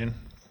with that, man.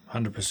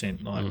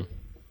 100%.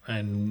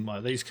 And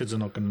these kids are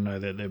not going to know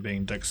that they're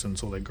being dicks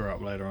until they grow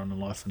up later on in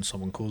life and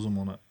someone calls them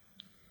on it.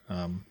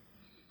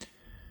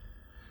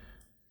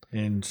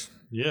 And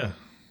yeah,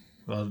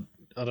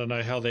 I don't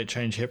know how that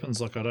change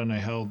happens. Like, I don't know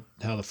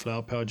how the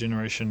flower power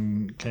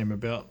generation came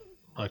about.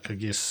 Like, I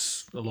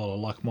guess a lot of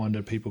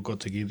like-minded people got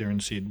together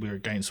and said, we're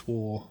against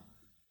war.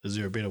 Is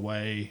there a better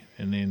way?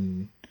 And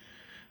then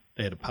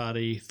they had a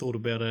party, thought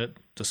about it,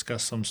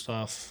 discussed some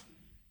stuff.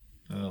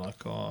 And they're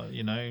like,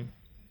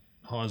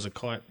 high as a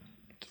kite.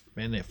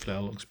 Man, that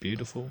flower looks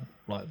beautiful.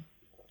 Like,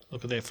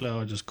 look at that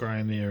flower just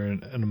growing there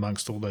and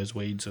amongst all those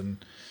weeds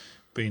and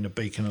being a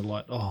beacon of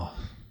light. Oh,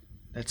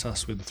 that's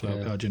us with the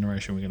flower power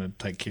generation. We're going to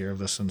take care of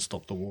this and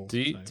stop the war. Do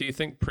you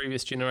think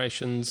previous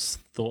generations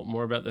thought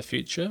more about the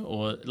future?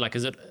 Or, like,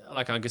 is it,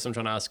 like, I guess I'm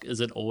trying to ask, is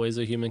it always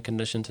a human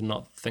condition to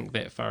not think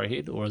that far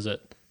ahead? Or is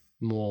it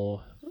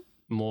more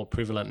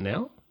prevalent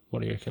now?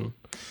 What do you reckon?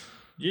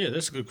 Yeah,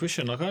 that's a good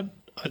question. Like, I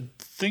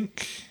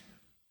think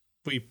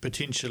we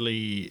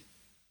potentially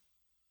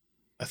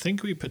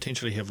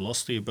have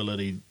lost the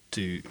ability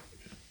to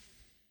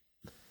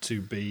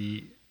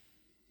be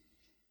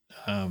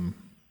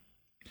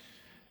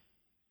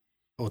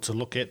or to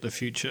look at the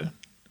future,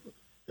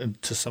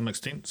 and to some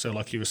extent. So,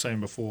 like you were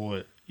saying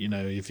before,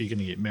 if you're going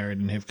to get married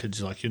and have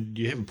kids, like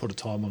you haven't put a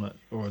time on it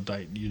or a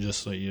date.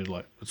 You're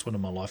like, it's one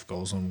of my life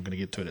goals, and I'm going to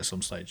get to it at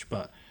some stage.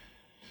 But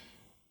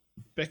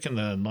back in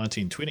the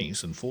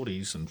 1920s and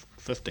 40s and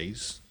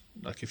 50s,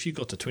 like, if you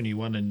got to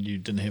 21 and you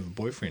didn't have a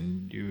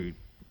boyfriend, you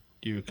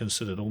were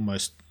considered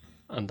almost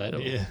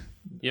undateable. Yeah,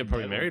 you're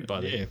probably married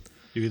by then. Yeah,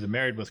 you're either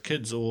married with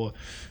kids, or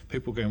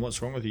people going,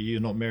 "What's wrong with you? You're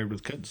not married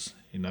with kids,"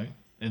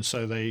 And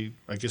so they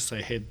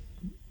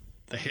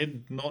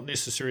had not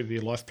necessarily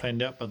their life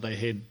planned out, but they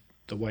had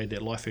the way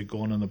that life had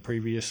gone in the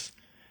previous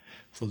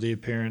for their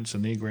parents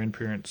and their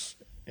grandparents,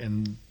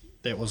 and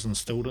that was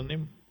instilled in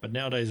them. But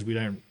nowadays we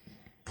don't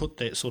put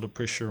that sort of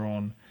pressure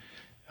on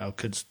our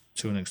kids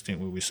to an extent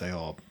where we say,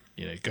 go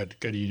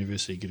to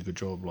university, get a good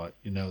job. Like,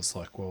 it's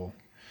like, well,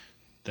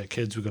 they're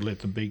kids, we've got to let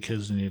them be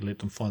kids, and you let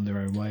them find their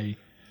own way.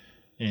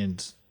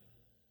 And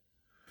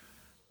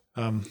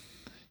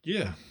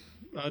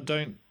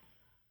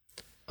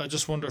I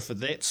just wonder if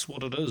that's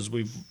what it is.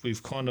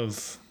 We've kind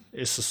of,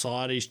 as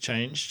society's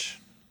changed,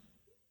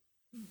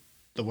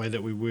 the way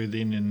that we were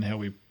then and how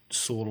we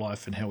saw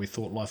life and how we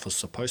thought life was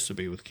supposed to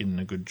be, with getting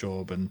a good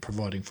job and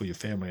providing for your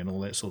family and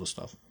all that sort of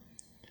stuff,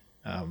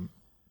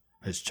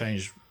 has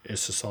changed as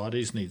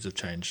society's needs have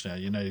changed now.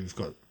 You've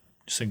got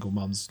single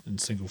mums and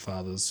single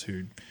fathers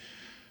who,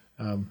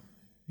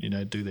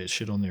 do that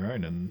shit on their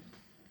own and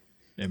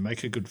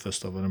make a good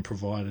fist of it and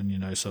provide,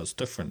 and, so it's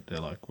different. They're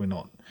like, I'm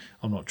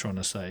not trying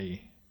to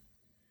say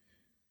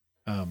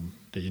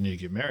that you need to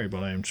get married,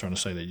 but I am trying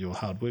to say that you're a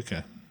hard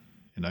worker,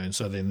 and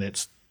so then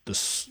that's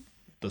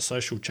the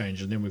social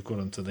change. And then we've got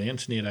into the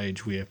internet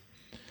age where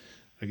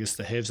I guess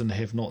the haves and the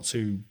have-nots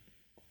who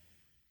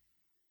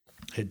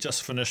had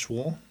just finished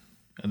war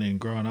and then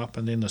grown up,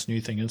 and then this new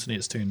thing,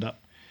 internet's turned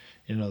up.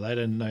 They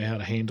didn't know how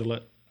to handle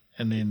it,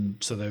 and then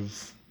so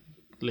they've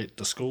let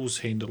the schools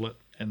handle it,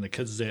 and the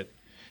kids that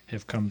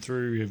have come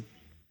through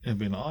have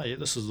been like, oh yeah,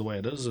 this is the way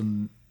it is.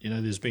 And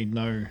there's been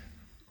no,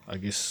 I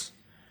guess,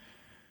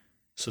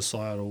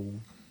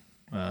 societal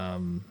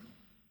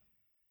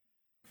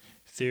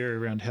theory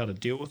around how to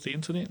deal with the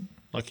internet.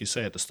 Like you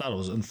say, at the start, it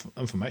was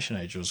information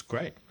age. It was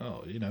great.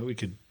 Oh, we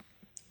could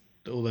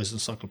all those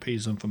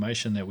encyclopedias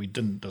information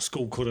that the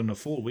school couldn't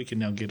afford, we can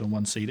now get on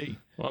one CD.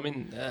 Well, I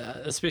mean,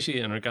 especially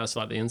in regards to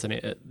like the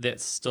internet,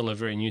 that's still a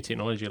very new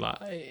technology. Like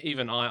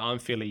even I'm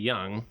fairly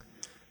young,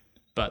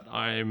 but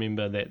I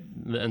remember that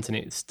the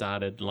internet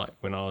started like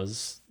when I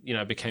was,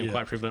 became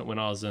quite prevalent when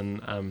I was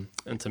in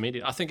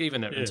intermediate. I think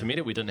even at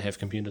intermediate we didn't have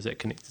computers that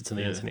connected to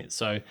the internet.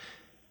 So,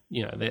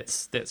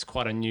 that's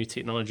quite a new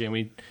technology,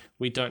 and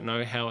we don't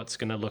know how it's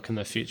going to look in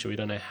the future. We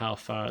don't know how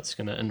far it's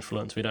going to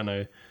influence. We don't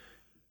know,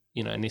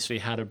 necessarily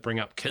how to bring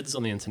up kids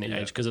on the internet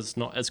age, because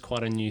it's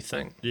quite a new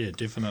thing. Yeah,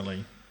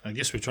 definitely. I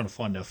guess we're trying to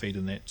find our feet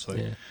in that. So,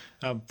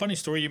 funny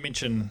story, you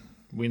mentioned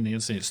when the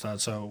internet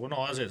started. So when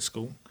I was at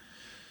school,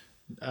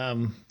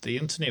 the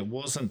internet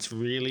wasn't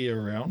really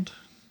around,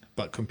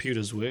 but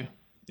computers were,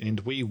 and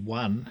we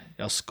won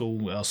our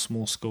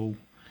small school,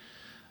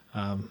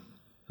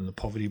 in the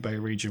Poverty Bay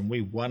region.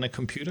 We won a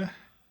computer,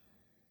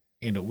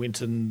 and it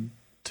went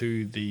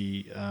into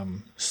the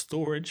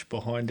storage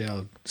behind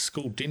our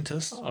school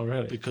dentist. Oh,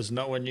 really? Because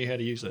no one knew how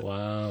to use it.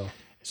 Wow.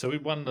 So we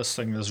won this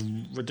thing that's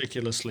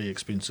ridiculously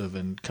expensive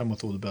and come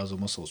with all the bells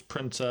and whistles: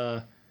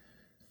 printer,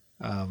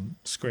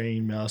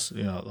 screen, mouse,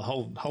 the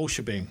whole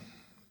shebang.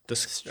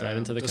 Straight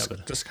into the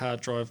cupboard. Disk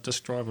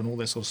drive, and all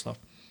that sort of stuff.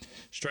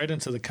 Straight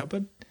into the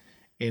cupboard.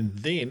 And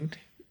then,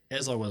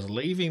 as I was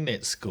leaving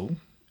that school,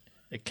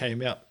 it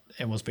came out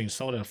and was being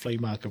sold at a flea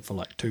market for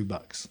like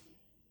 $2.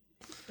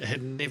 It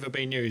had never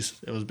been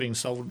used. It was being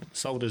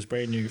sold as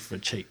brand new for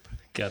cheap.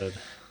 Gutted.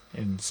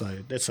 And so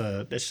that's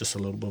just a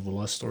little bit of a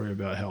life story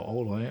about how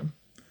old I am.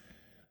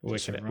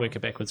 Work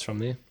it backwards from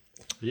there.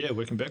 Yeah,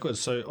 working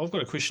backwards. So I've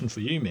got a question for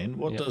you, man.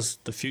 What does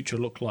the future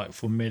look like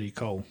for Matty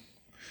Cole?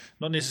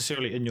 Not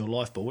necessarily in your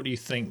life, but what do you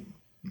think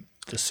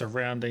the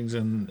surroundings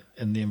and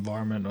the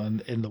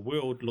environment and the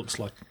world looks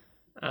like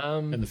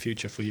in the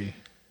future for you?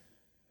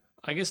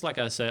 I guess, like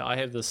I say, I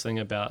have this thing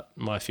about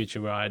my future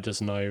where I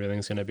just know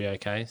everything's going to be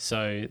okay.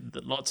 So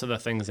lots of the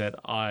things that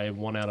I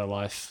want out of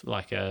life,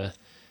 like a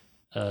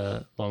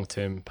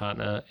long-term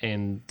partner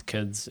and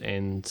kids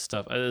and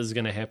stuff, is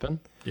going to happen.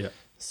 Yeah.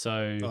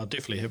 So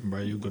definitely happen,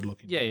 bro. You're good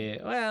looking. Yeah.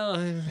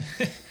 Well,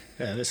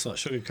 yeah, let's not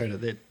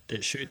sugarcoat it.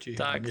 That shirt you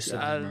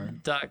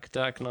have.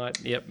 Dark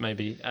night. Yep,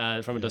 maybe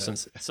from a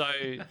distance. So,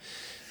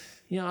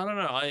 yeah, I don't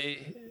know.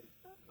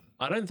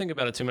 I don't think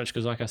about it too much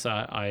because, like I say,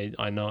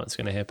 I know it's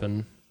going to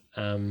happen.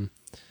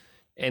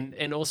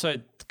 And also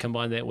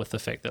combine that with the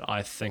fact that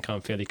I think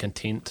I'm fairly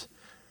content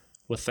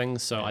with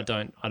things, so I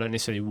don't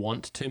necessarily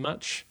want too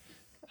much.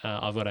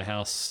 I've got a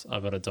house,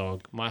 I've got a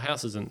dog. My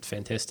house isn't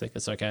fantastic.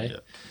 It's okay. Yeah.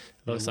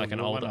 It looks like an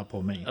old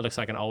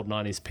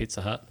 90s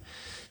Pizza Hut.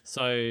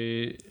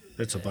 So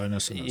that's a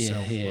bonus in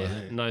itself. Yeah,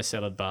 no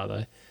salad bar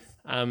though.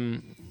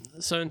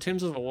 So in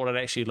terms of what it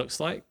actually looks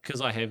like,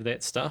 because I have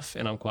that stuff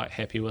and I'm quite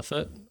happy with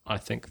it, I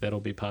think that'll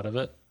be part of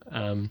it.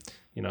 I'm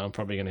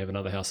probably going to have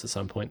another house at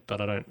some point,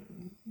 but I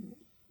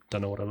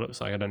don't know what it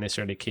looks like. I don't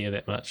necessarily care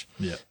that much.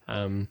 Yeah.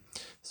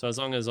 So as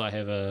long as I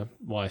have a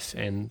wife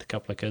and a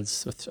couple of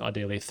kids, with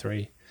ideally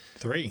three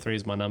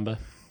is my number.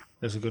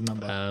 That's a good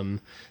number.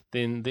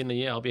 Then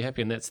yeah, I'll be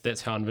happy, and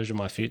that's how I envision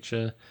my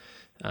future.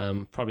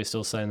 Probably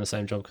still stay in the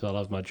same job because I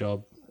love my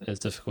job, as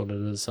difficult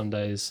as it is some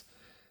days.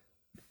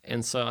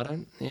 And so I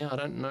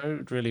don't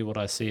know really what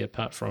I see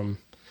apart from.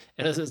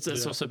 And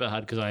it's also a bit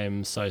hard because I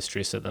am so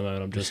stressed at the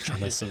moment. I'm just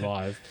trying to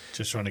survive.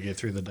 Just trying to get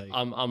through the day.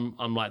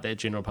 I'm like that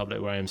general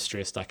public where I am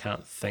stressed. I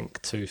can't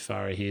think too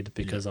far ahead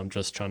because I'm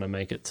just trying to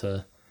make it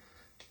to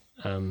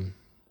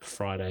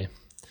Friday.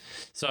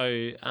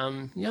 So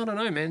I don't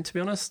know, man. To be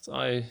honest,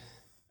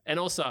 and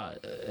also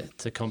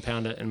to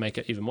compound it and make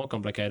it even more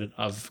complicated,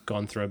 I've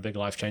gone through a big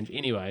life change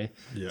anyway.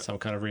 Yeah. So I'm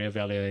kind of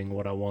reevaluating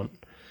what I want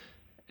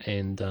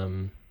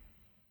and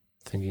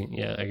thinking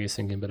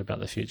a bit about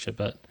the future,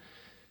 but.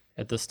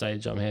 At this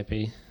stage, I'm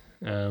happy.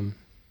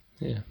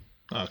 Yeah.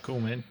 Oh, cool,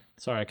 man.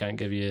 Sorry I can't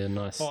give you a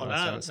nice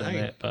answer on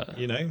that. But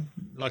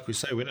like we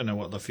say, we don't know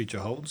what the future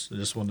holds. I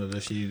just wondered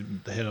if you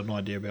had an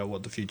idea about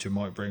what the future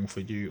might bring for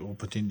you or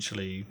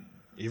potentially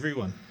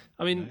everyone.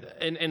 I mean,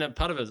 and a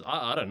part of it is,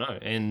 I don't know.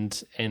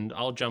 And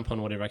I'll jump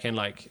on whatever I can.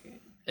 Like,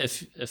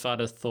 if I'd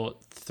have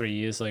thought 3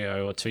 years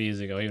ago or 2 years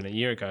ago, even a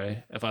year ago,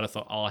 if I'd have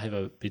thought,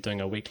 I'll be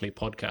doing a weekly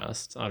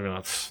podcast, I'd have been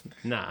like,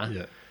 nah.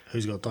 Yeah.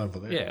 Who's got time for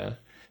that? Yeah.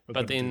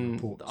 But then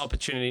the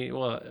opportunity,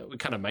 we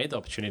kind of made the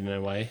opportunity in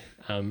a way,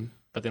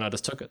 but then I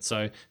just took it.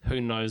 So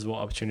who knows what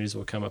opportunities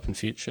will come up in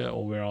future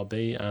or where I'll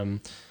be.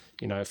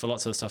 For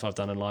lots of the stuff I've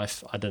done in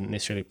life, I didn't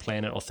necessarily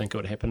plan it or think it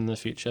would happen in the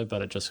future,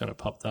 but it just kind of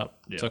popped up,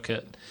 took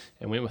it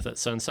and went with it.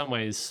 So in some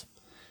ways,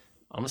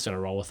 I'm just going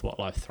to roll with what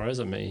life throws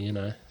at me,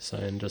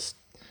 and just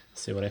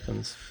see what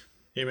happens.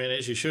 Yeah, man,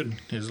 as you should.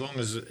 As long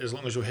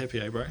as you're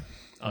happy, bro.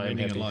 I am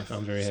happy.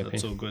 I'm very happy.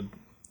 It's all good.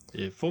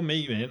 Yeah, for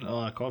me, man,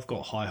 I've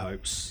got high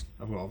hopes.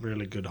 I've got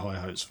really good high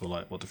hopes for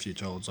what the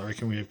future holds. I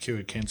reckon we have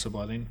cured cancer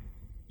by then.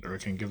 I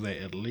reckon give that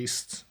at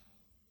least.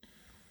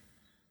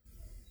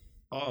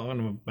 I'm going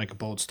to make a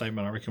bold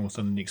statement. I reckon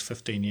within the next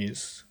 15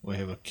 years we'll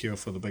have a cure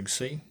for the big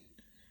C.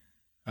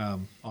 I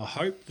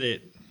hope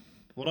that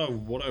what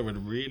I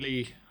would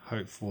really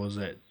hope for is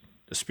that,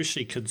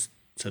 especially kids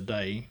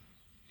today,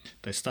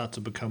 they start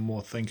to become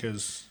more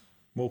thinkers,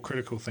 more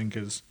critical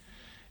thinkers,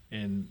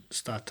 and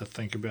start to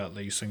think about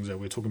these things that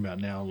we're talking about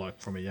now, like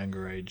from a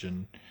younger age.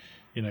 And,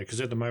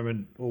 because at the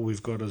moment, all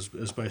we've got is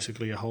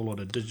basically a whole lot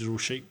of digital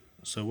sheep.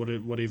 So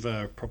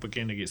whatever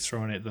propaganda gets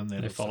thrown at them,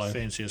 that it's the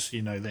fanciest,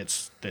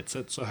 that's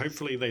it. So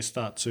hopefully they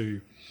start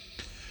to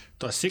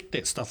dissect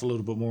that stuff a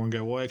little bit more and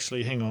go, well,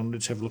 actually, hang on,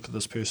 let's have a look at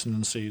this person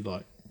and see,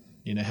 like,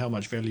 how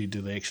much value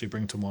do they actually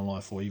bring to my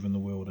life or even the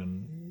world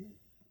and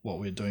what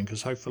we're doing.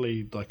 Because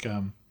hopefully, like,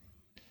 and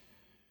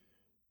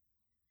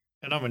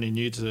I'm only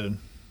new to,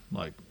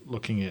 like,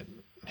 looking at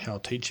how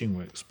teaching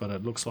works, but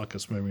it looks like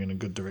it's moving in a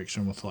good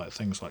direction with, like,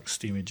 things like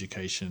STEM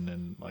education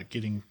and, like,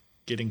 getting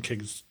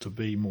kids to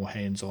be more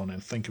hands-on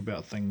and think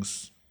about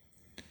things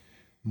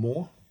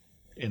more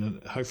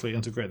and hopefully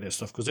integrate that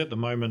stuff. Because at the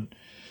moment,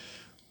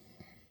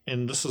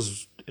 and this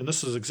is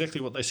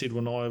exactly what they said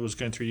when I was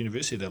going through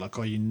university. They're like,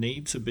 you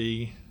need to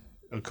be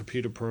a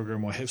computer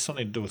programmer or have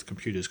something to do with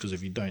computers, because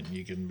if you don't,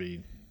 you can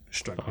be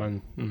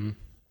struggling. Mm-hmm.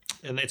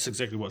 And that's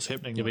exactly what's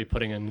happening. You'll be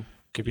putting in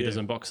computers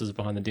in boxes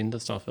behind the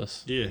dentist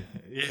office. Yeah,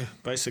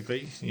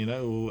 basically,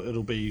 or it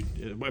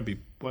won't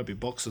be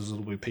boxes,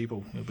 it'll be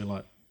people. It'll be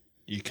like,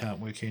 you can't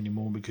work here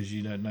anymore because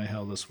you don't know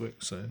how this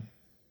works. So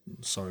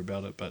sorry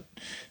about it, but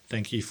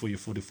thank you for your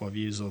 45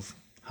 years of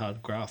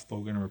hard graft, but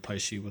we're going to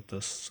replace you with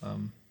this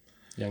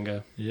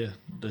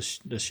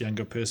this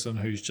younger person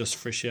who's just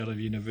fresh out of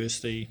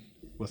university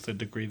with a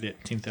degree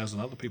that 10,000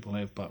 other people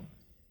have, but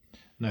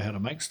know how to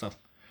make stuff.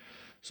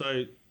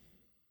 So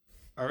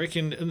I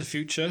reckon in the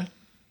future,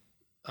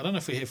 I don't know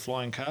if we have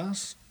flying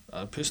cars.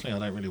 Personally, I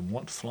don't really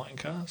want flying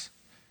cars,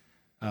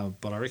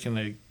 but I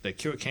reckon they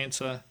cure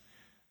cancer.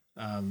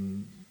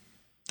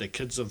 The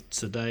kids of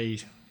today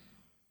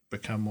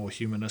become more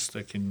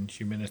humanistic and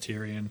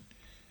humanitarian,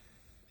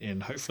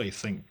 and hopefully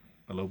think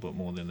a little bit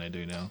more than they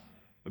do now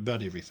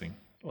about everything.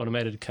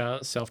 Automated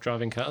cars,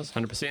 self-driving cars,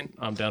 100%.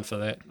 I'm down for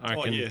that. I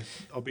reckon,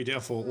 I'll be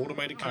down for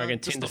automated cars. I reckon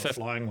 10 to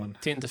flying one.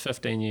 10 to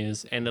 15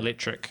 years, and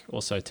electric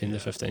also 10 to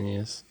 15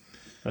 years.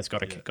 That's got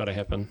to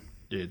happen.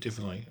 Yeah,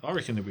 definitely. I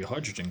reckon there'll be a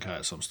hydrogen car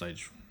at some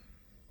stage.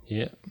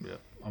 Yeah.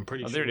 I'm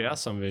pretty sure. There already are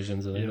some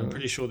versions of that. I'm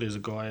pretty sure there's a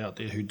guy out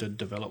there who did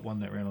develop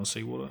one that ran on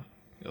seawater,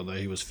 although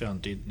he was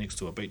found dead next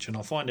to a beach. And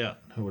I'll find out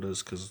who it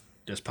is, because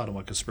that's part of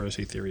my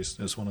conspiracy theories.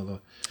 That's one of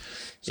the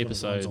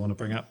episodes I want to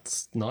bring up.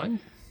 9?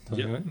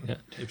 Yeah,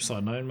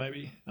 episode 9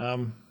 maybe.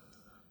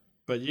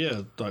 But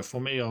yeah, like for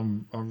me,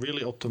 I'm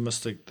really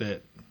optimistic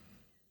that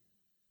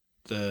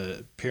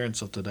the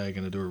parents of today are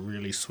going to do a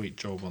really sweet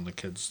job on the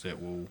kids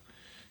that will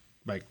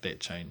make that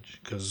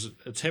change, because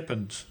it's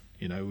happened.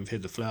 We've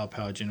had the flower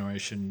power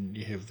generation.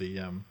 You have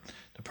the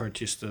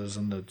protesters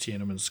in the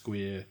Tiananmen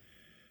Square.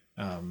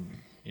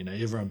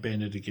 Everyone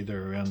banded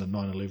together around the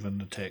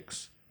 9/11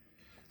 attacks.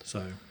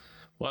 So,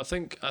 well,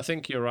 I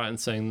think you're right in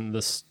saying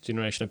this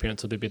generation of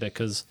parents will do better,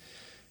 because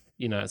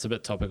it's a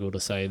bit topical to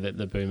say that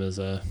the boomers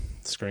are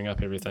screwing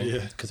up everything,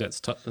 because that's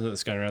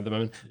going around at the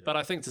moment. Yeah. But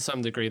I think to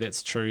some degree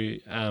that's true.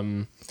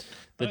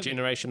 The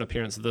generation of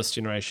parents of this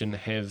generation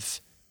have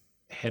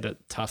had it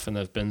tough and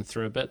they've been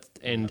through a bit,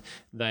 and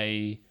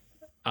they,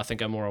 I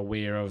think, are more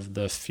aware of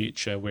the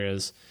future,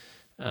 whereas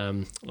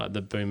like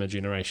the boomer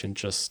generation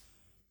just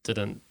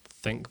didn't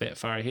think that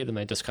far ahead, and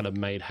they just kind of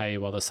made hay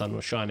while the sun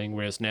was shining.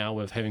 Whereas now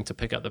we're having to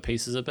pick up the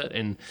pieces a bit,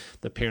 and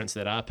the parents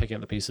that are picking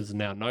up the pieces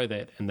now know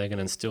that, and they're going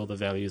to instill the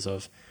values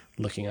of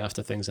looking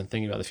after things and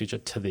thinking about the future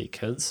to their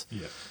kids.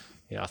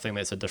 I think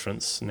that's a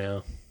difference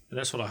now. And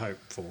that's what I hope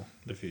for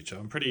the future.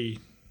 I'm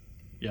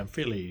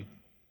fairly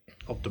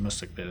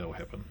optimistic that it'll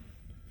happen.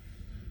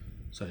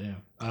 So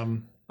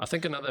I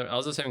think I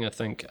was just having a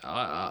think.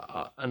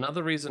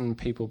 Another reason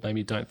people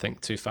maybe don't think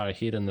too far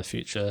ahead in the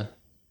future,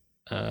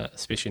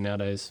 especially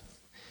nowadays,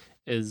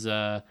 is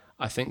I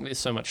think there's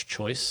so much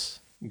choice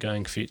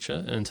going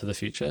into the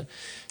future.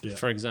 Yeah.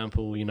 For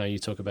example, you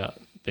talk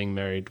about being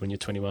married when you're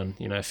 21.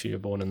 If you're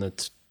born in the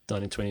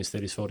 1920s,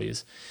 30s,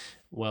 40s.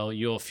 Well,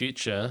 your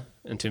future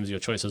in terms of your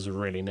choices are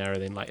really narrow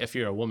then. Like if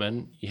you're a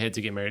woman, you had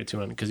to get married to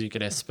one because you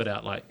could have spit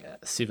out like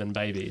 7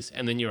 babies,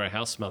 and then you're a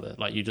house mother.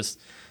 Like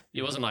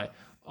it wasn't like,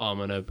 I'm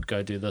going to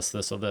go do this,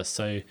 this, or this.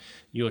 So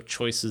your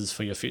choices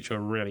for your future are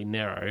really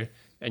narrow,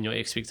 and your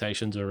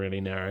expectations are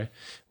really narrow.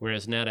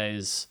 Whereas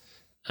nowadays,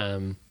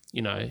 you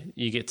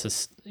get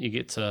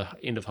to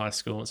end of high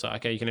school and say,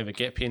 okay, you can have a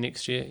gap year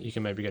next year. You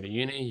can maybe go to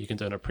uni. You can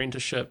do an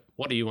apprenticeship.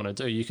 What do you want to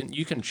do?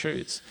 You can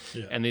choose.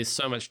 Yeah. And there's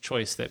so much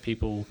choice that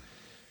people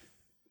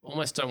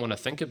almost don't want to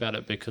think about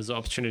it, because the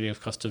opportunity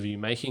of cost of you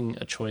making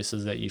a choice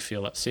is that you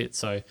feel upset.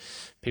 So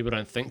people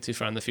don't think too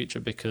far in the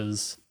future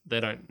because they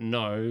don't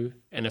know,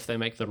 and if they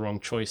make the wrong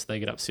choice, they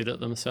get upset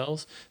at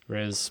themselves.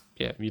 Whereas,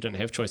 you didn't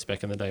have choice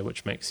back in the day,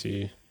 which makes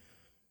you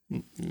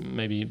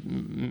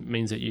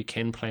means that you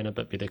can plan a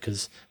bit better,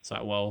 because it's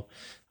like, well,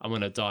 I'm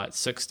going to die at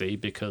 60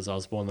 because I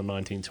was born in the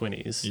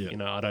 1920s. Yeah.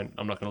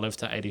 I'm not going to live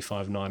to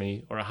 85,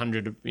 90 or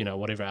 100,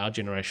 whatever our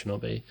generation will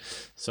be.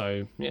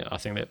 So, I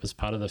think that was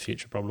part of the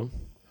future problem.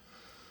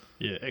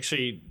 Yeah,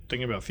 actually,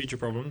 thinking about future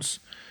problems,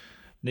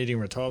 needing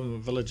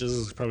retirement villages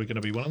is probably going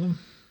to be one of them.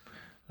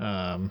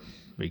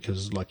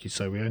 because, like you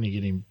say, we're only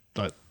getting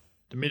like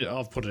the minute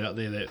I've put it out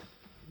there that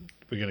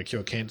we're going to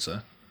cure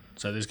cancer.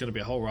 So there's going to be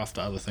a whole raft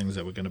of other things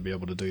that we're going to be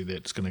able to do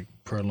that's going to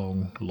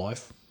prolong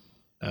life,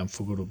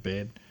 for good or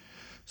bad.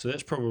 So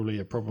that's probably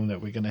a problem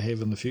that we're going to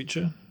have in the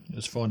future,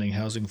 is finding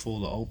housing for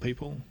the old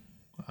people.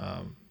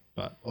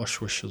 But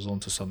Auschwitz is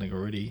onto something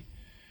already.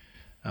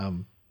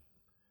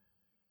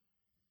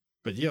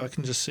 But yeah, I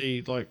can just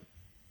see, like,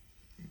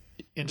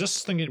 and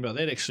just thinking about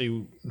that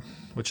actually,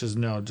 which is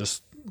now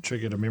just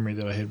triggered a memory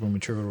that I had when we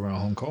travelled around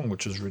Hong Kong,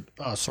 which is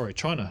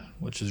China,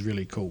 which is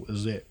really cool.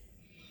 Is that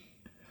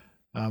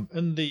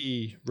in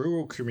the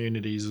rural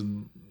communities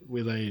and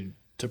where they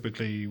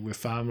typically were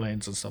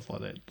farmlands and stuff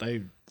like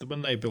that,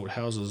 when they built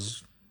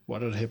houses,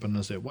 what would happen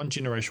is that one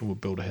generation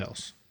would build a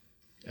house,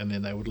 and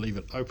then they would leave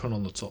it open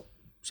on the top,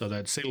 so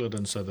they'd seal it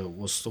in so that it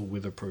was still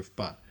weatherproof,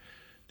 but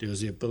there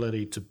was the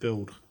ability to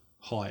build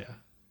higher.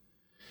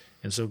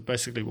 And so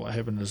basically what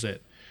happened is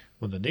that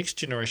when the next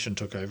generation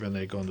took over and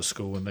they'd gone to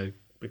school and they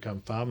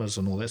become farmers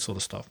and all that sort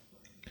of stuff,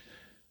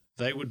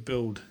 they would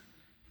build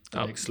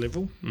the next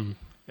level. Mm-hmm.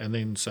 And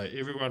then so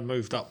everyone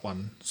moved up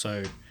one.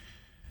 So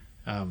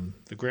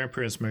the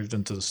grandparents moved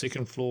into the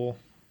second floor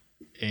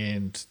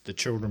and the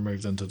children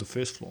moved into the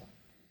first floor.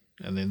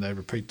 And then they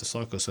repeat the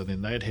cycle. So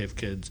then they'd have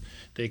kids,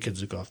 their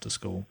kids would go off to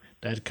school,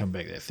 they'd come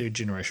back, that third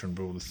generation would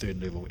build the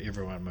third level,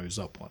 everyone moves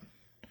up one.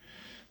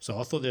 So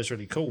I thought that was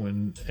really cool.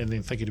 And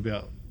then thinking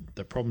about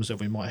the problems that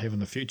we might have in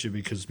the future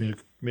because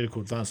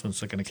medical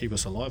advancements are going to keep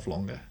us alive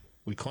longer.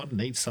 We kind of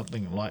need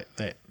something like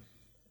that,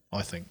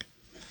 I think.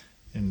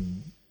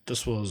 And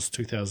this was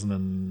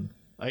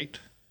 2008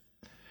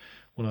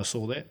 when I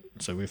saw that.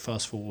 So we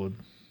fast forward,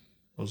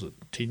 was it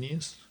 10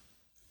 years?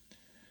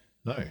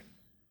 No.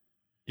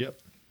 Yep.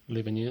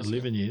 11 years.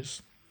 11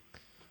 years.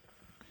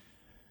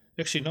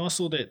 Actually, no, I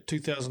saw that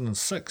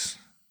 2006.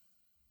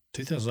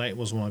 2008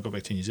 was when I got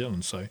back to New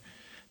Zealand. So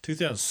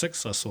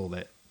 2006 I saw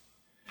that.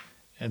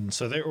 And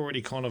so they're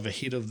already kind of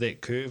ahead of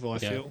that curve, I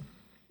feel.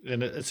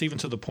 And it's even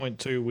to the point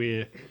too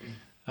where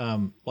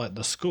like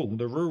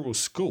the rural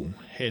school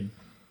had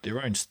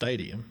their own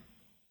stadium,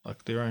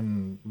 like their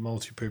own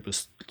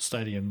multi-purpose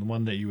stadium, the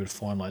one that you would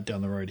find like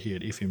down the road here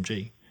at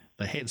FMG.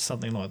 They had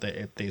something like that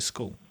at their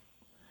school.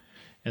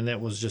 And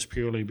that was just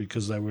purely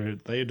because they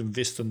had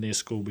invested in their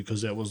school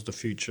because that was the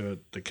future.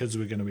 The kids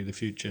were going to be the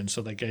future. And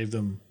so they gave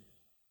them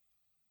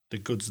the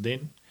goods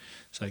then.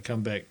 So they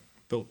come back,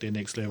 built their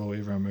next level,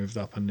 everyone moved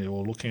up and they're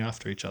all looking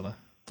after each other.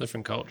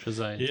 Different cultures,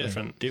 eh? Yeah,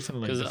 different.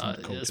 Definitely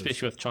different cultures.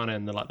 Especially with China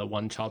and the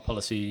one-child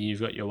policy,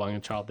 you've got your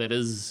one child. That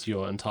is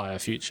your entire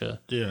future.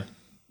 Yeah.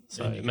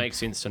 So it makes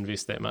sense to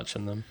invest that much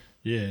in them.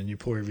 Yeah, and you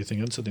pour everything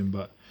into them.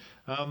 But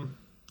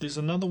there's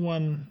another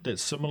one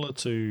that's similar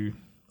to...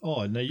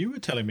 Oh, now you were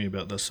telling me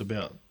about this,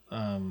 about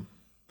the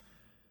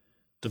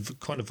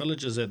kind of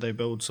villages that they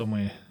build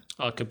somewhere.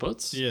 Oh,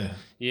 kibbutz?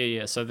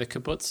 Yeah. So the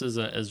kibbutz is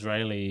an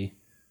Israeli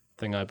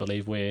thing, I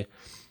believe, where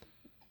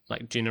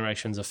like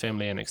generations of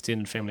family and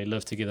extended family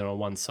live together on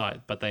one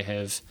site, but they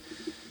have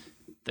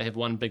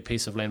one big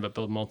piece of land but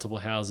build multiple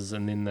houses,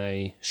 and then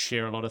they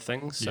share a lot of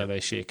things. So they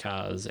share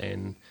cars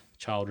and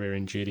child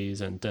rearing duties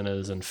and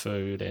dinners and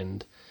food,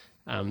 and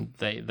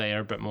they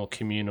are a bit more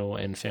communal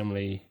and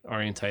family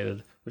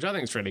orientated, which I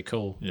think is really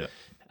cool. Yeah.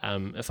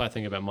 If I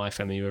think about my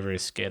family, we're very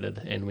scattered,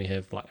 and we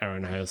have like our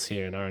own house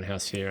here and our own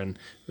house here, and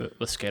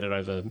we're scattered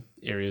over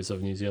areas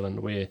of New Zealand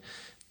where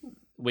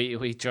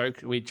we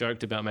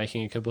joked about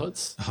making a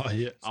kibbutz. Oh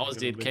yeah. I was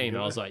dead keen.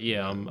 I was like,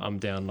 I'm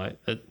down. Like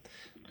it,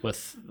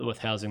 with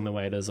housing the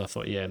way it is, I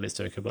thought, let's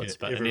do a kibbutz. Yeah,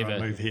 but everyone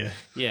never move here.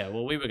 Yeah,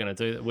 well, we were going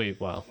to do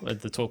that.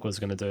 The talk was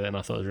going to do that, and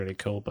I thought it was really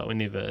cool, but it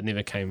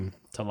never came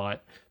to light.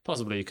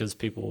 Possibly because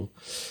people,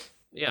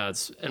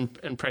 it's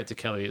in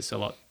practicality, it's a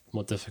lot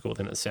more difficult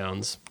than it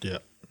sounds. Yeah.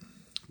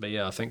 But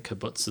yeah, I think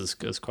kibbutz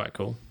is quite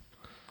cool.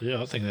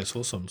 Yeah, I think that's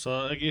awesome. So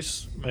I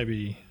guess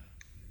maybe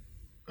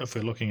if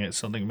we're looking at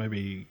something,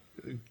 maybe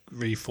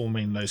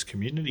reforming those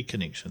community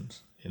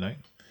connections,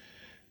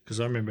 because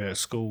I remember at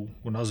school,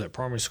 when I was at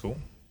primary school,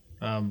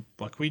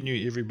 like we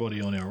knew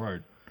everybody on our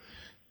road,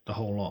 the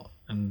whole lot.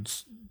 And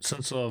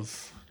since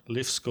I've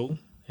left school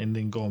and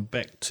then gone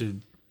back to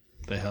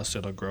the house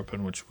that I grew up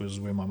in, which was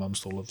where my mum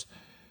still lives,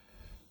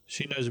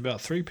 she knows about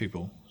 3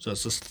 people. So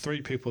it's just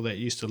 3 people that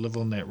used to live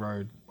on that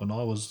road when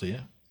I was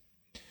there.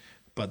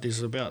 But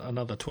there's about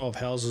another 12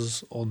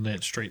 houses on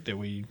that street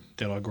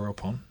that I grew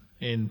up on,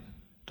 and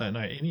don't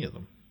know any of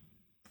them.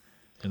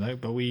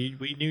 But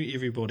we knew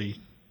everybody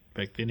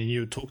back then, and you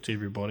would talk to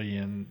everybody,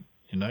 and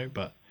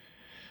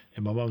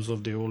and my mum's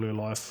lived there all her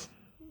life,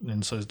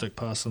 and so's Dick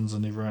Parsons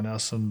and everyone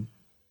else, and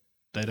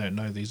they don't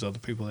know these other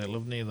people that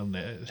live near them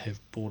that have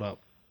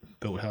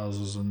built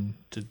houses and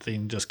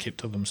then just kept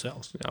to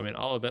themselves. I mean,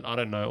 I'll admit I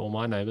don't know all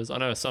my neighbours. I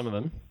know some of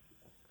them.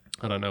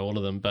 I don't know all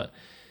of them, but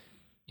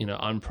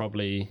I'm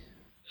probably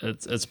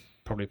it's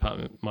probably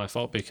part of my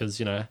fault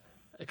because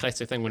a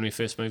classic thing when we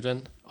first moved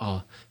in.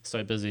 Oh,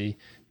 so busy.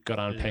 Got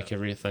to unpack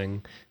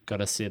everything. Got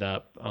to set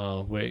up.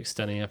 Oh, work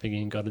starting up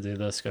again. Got to do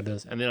this. Got to do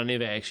this. And then I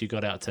never actually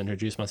got out to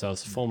introduce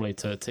myself formally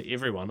to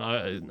everyone.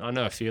 I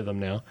know a few of them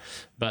now,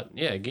 but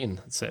yeah,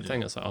 again, it's that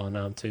thing. It's like, oh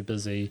no, I'm too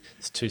busy.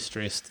 It's too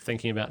stressed.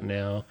 Thinking about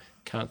now.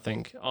 Can't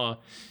think. Oh,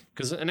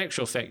 because in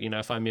actual fact,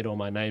 if I met all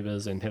my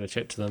neighbours and had a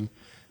chat to them,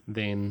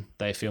 then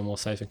they feel more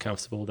safe and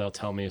comfortable. They'll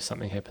tell me if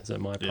something happens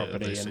at my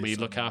property, and we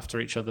look after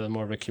each other,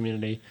 more of a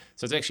community.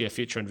 So it's actually a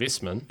future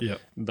investment. Yeah.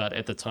 But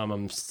at the time,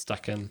 I'm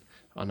stuck in,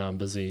 oh no, I'm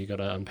busy, you got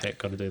to unpack,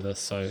 got to do this.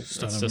 So it's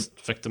just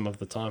victim of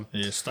the time.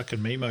 Yeah, stuck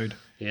in me mode.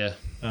 Yeah.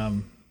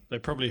 They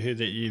probably heard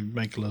that you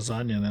make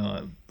lasagna, and they're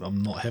like,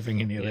 I'm not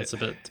having any of that. It's a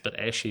bit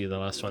ashy, the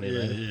last one you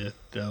Yeah, made. yeah.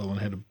 The other one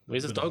had a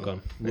Where's his dog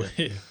gone?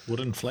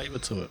 wooden flavour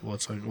to it.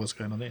 What's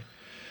going on there?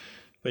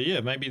 But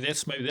yeah, maybe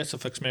that's a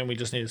fix, man. We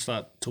just need to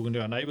start talking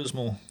to our neighbours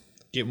more,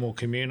 get more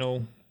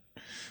communal,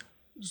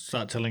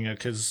 start telling our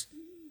kids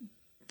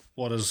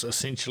what is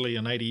essentially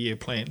an 80-year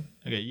plan.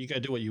 Okay, you go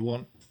do what you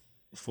want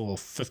for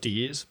 50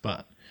 years,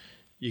 but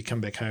you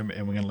come back home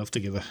and we're going to live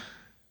together.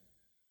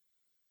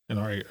 And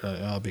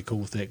I'll be cool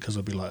with that, because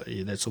I'll be like,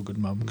 yeah, that's all good,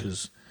 mum,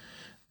 because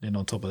then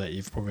on top of that,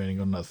 you've probably only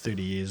got another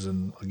 30 years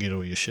and I'll get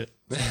all your shit.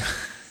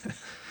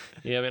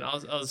 Yeah, I mean, I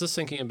was just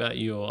thinking about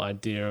your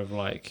idea of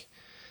like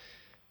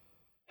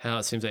how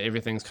it seems that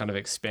everything's kind of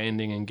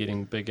expanding and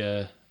getting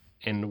bigger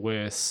and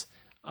worse.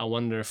 I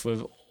wonder if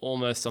we're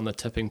almost on the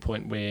tipping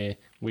point where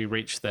we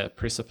reach the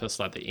precipice,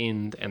 like the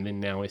end, and then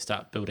now we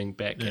start building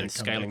back and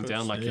scaling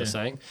down, like you're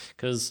saying.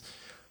 Because,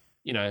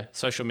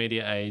 social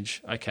media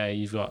age, okay,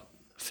 you've got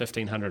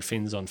 1,500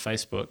 friends on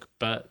Facebook,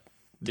 but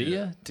do you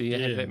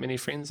have that many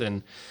friends?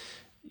 And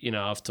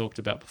I've talked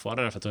about before, I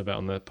don't know if I talked about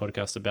on the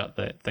podcast about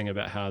that thing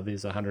about how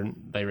there's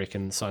 100, they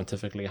reckon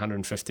scientifically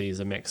 150 is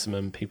a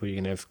maximum people you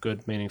can have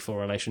good, meaningful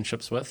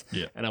relationships with.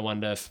 Yeah. And I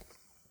wonder if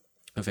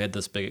I've had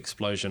this big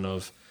explosion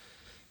of,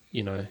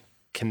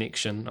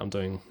 connection. I'm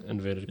doing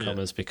inverted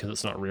commas because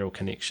it's not real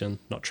connection,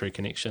 not true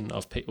connection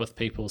with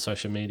people,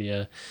 social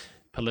media,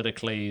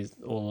 politically,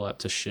 all up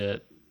to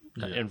shit,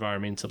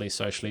 environmentally,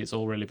 socially, it's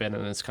all really bad,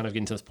 and it's kind of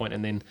getting to this point,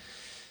 and then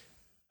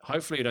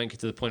hopefully you don't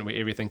get to the point where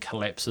everything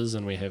collapses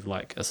and we have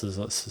like a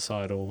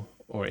societal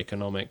or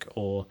economic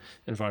or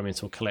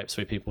environmental collapse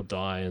where people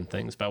die and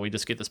things, but we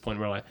just get this point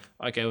where like,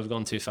 okay, we've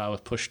gone too far,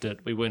 we've pushed it,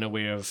 we weren't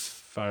aware of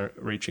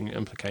far-reaching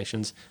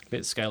implications,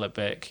 let's scale it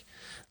back,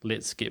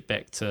 let's get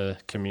back to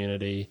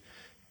community,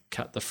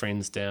 cut the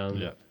friends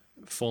down,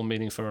 form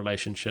meaningful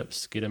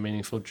relationships, get a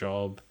meaningful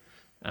job,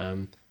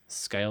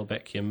 scale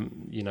back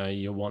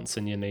your wants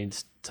and your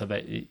needs to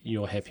that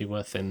you're happy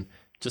with, and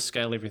just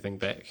scale everything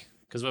back.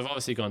 Because we've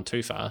obviously gone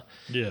too far.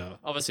 Yeah.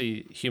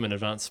 Obviously, human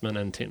advancement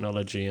and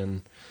technology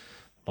and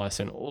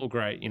licensing, all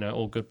great,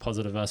 all good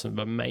positive advancement,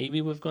 but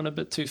maybe we've gone a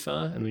bit too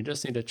far and we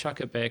just need to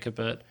chuck it back a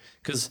bit.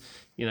 Because,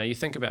 you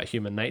think about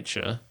human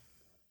nature,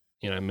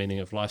 meaning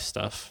of life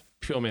stuff,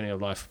 pure meaning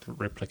of life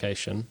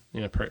replication,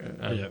 I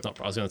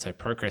was going to say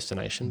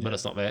procrastination, but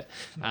it's not that.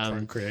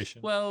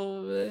 Procreation.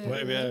 Well,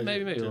 maybe a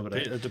little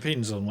bit. It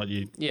depends on what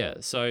you... Yeah,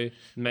 so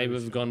maybe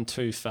we've gone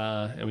too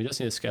far and we just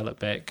need to scale it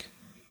back,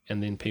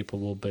 and then people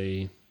will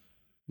be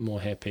more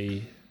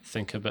happy,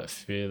 think a bit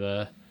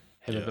further,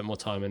 have a bit more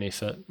time and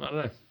effort. I don't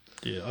know.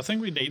 Yeah, I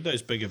think we need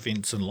those big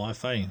events in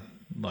life, eh?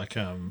 Like,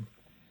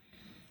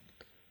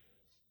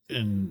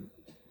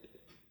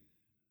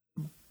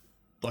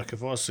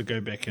 if I was to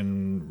go back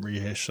and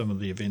rehash some of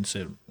the events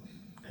that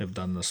have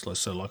done this,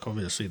 so like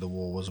obviously the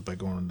war was a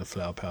big one, and the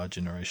flower power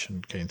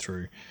generation came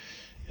through,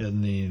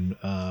 and then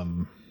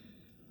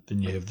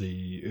you have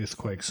the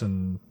earthquakes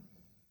in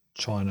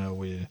China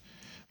where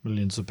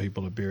millions of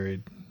people are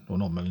buried, well,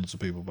 not millions of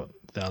people, but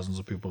thousands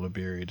of people are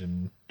buried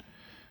and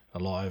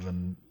alive,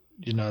 and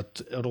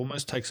it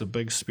almost takes a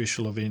big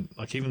special event,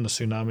 like even the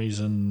tsunamis,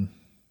 and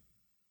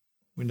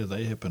when did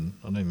they happen?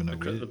 I don't even know.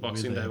 The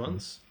Boxing Day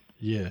ones.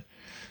 Yeah,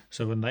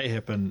 so when they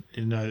happen,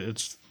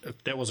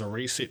 that was a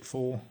reset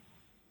for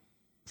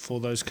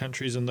those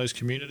countries and those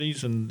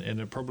communities, and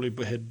it probably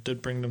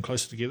did bring them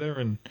closer together.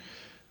 And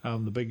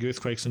the big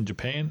earthquakes in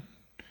Japan,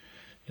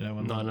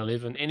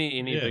 9/11,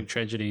 any big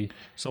tragedy.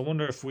 So I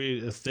wonder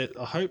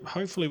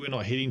hopefully we're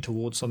not heading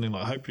towards something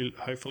like,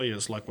 hopefully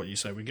it's like what you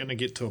say, we're going to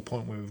get to a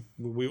point where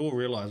we all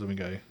realise and we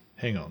go,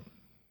 hang on,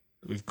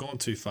 we've gone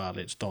too far,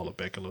 let's dial it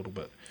back a little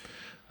bit.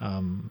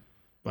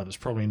 But it's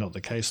probably not the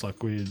case. Like,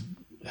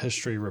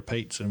 history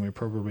repeats, and we're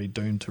probably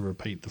doomed to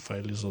repeat the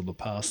failures of the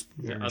past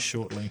very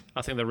shortly.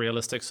 I think the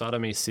realistic side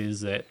of me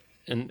says that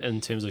in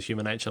terms of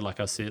human nature,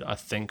 like I said, I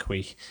think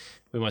we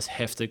almost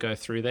have to go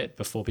through that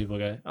before people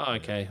go, oh,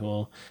 okay,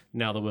 well,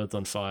 now the world's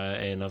on fire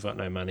and I've got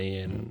no money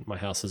and my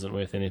house isn't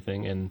worth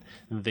anything, and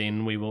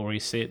then we will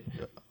reset.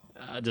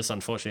 Just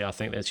unfortunately, I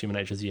think that's human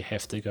nature, is you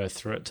have to go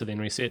through it to then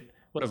reset.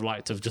 Would have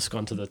liked to have just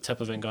gone to the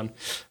tip of it and gone,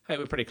 hey,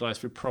 we're pretty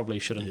close, we probably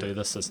shouldn't do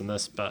this, this and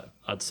this, but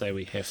I'd say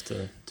we have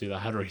to do the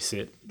hard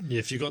reset. Yeah,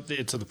 if you got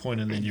there to the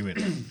point and then you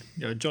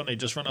went, Johnny,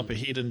 just run up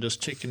ahead and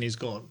just check and he's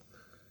gone.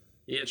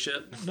 Yeah,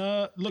 shit.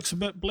 No, it looks a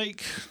bit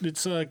bleak.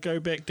 Let's go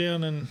back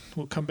down, and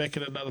we'll come back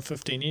in another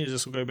 15 years.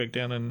 This will go back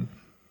down and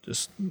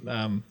just,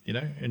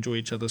 enjoy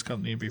each other's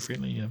company and be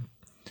friendly.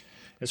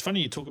 It's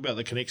funny you talk about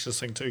the connections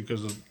thing too,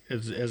 because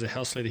as a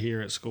house leader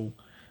here at school,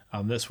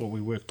 that's what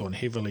we worked on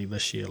heavily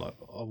this year. Like,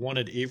 I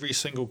wanted every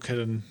single kid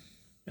in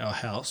our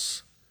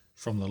house,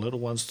 from the little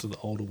ones to the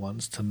older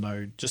ones,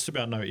 to just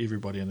about know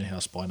everybody in the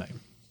house by name.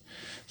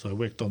 So I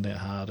worked on that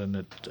hard, and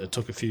it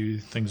took a few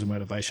things of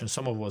motivation.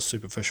 Some of it was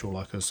superficial,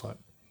 like it's like,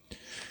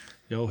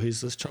 yo,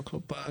 here's this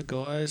chocolate bar,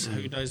 guys.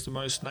 Who knows the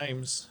most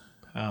names?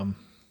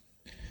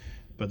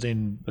 But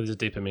then There's a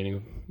deeper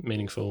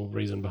meaningful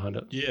reason behind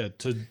it. yeah,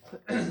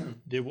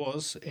 there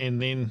was,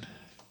 and then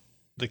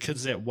the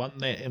kids that won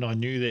that, and I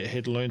knew that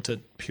had learnt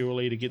it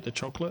purely to get the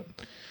chocolate,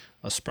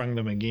 I sprung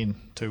them again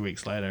 2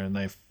 weeks later, and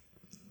they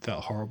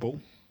felt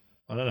horrible.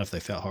 I don't know if they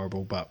felt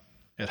horrible, but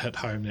it hit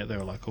home that they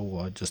were like, oh,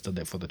 I just did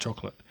that for the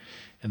chocolate.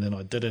 And then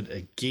I did it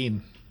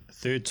again,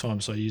 third time,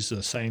 so I used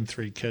the same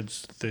 3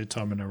 kids, third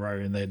time in a row,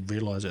 and they'd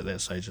realised at that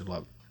stage,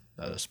 like,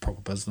 it's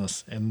proper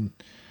business. And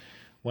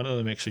one of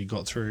them actually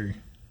got through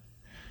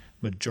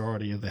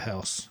majority of the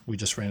house. We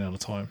just ran out of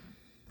time.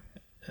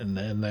 And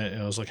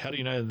I was like, how do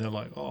you know? And they're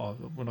like, oh,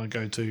 when I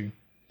go to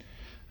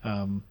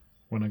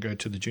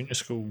the junior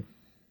school,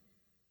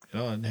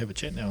 and have a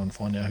chat now and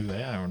find out who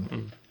they are.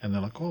 And they're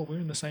like, oh, we're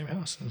in the same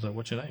house. I was like,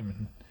 what's your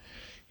name?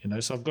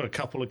 And, so I've got a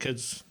couple of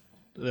kids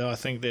that I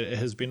think that it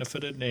has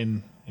benefited,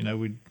 and,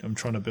 I'm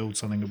trying to build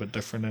something a bit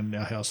different in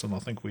our house, and I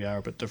think we are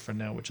a bit different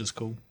now, which is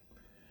cool.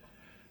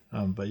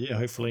 But yeah,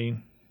 hopefully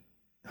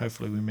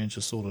we manage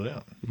to sort it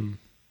out.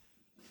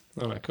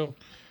 All right, cool.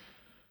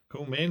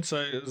 Cool, man. So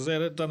is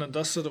that it? Done and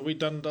dusted? Are we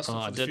done and dusted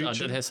for the future? I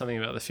did have something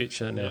about the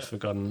future. Now I've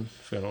forgotten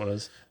what it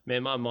is.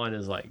 Man, my mind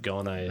is like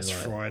gone. It's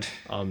fried.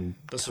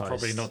 This is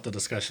probably not the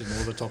discussion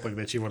or the topic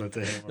that you wanted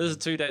to have. This is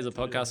 2 days of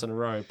podcast in a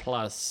row.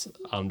 Plus,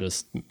 I'm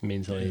just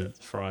mentally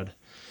fried.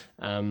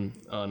 No,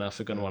 I've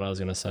forgotten what I was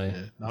going to say.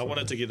 Yeah. No, I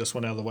wanted to get this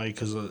one out of the way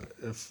because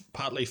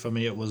partly for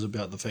me it was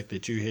about the fact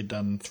that you had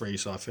done 3,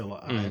 so I feel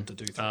like I had to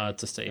do 3.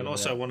 Just to and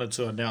also wanted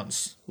to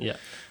announce. Yeah.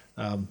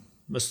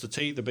 Mr.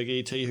 T, the big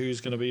ET,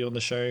 who's going to be on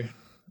the show.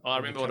 I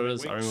remember what it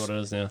is. I remember what it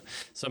is now.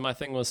 So my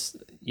thing was,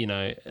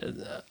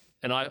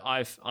 and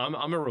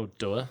I'm a real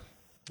doer.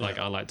 Like,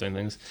 I like doing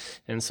things.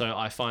 And so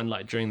I find,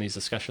 like, during these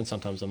discussions,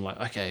 sometimes I'm like,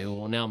 okay,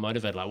 well, now I'm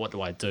motivated. Like, what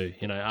do I do?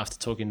 After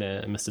talking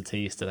to Mr. T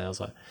yesterday, I was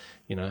like,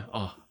 I'm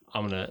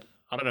going to,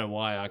 I don't know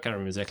why, I can't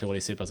remember exactly what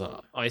he said, but I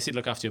was like, he said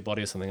look after your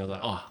body or something. I was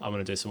like, I'm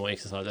going to do some more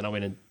exercise. And I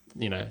went and,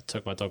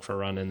 took my dog for a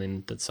run and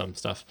then did some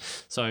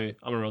stuff. So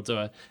I'm a real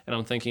doer. And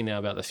I'm thinking now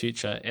about the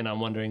future, and I'm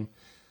wondering,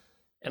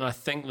 and I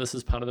think this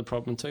is part of the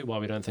problem too, why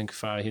we don't think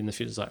far ahead in the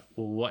future. It's like,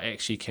 well, what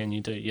actually can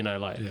you do?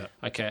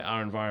 Okay,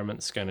 our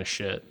environment's going to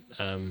shit.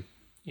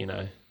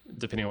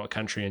 Depending on what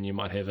country, and you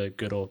might have a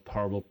good or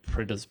horrible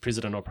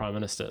president or prime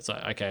minister. It's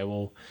like, okay,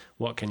 well,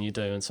 what can you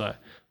do? And so,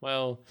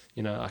 well,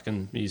 I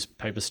can use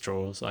paper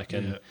straws. I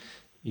can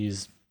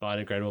use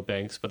biodegradable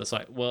bags. But it's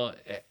like, well,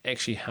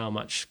 actually, how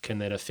much can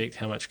that affect?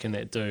 How much can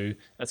that do?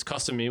 It's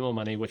costing me more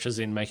money, which is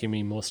then making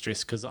me more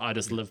stressed because I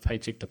just live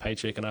paycheck to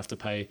paycheck, and I have to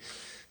pay,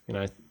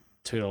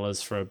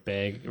 $2 for a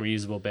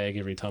reusable bag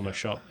every time I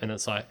shop. And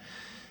it's like,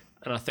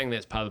 and I think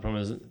that's part of the problem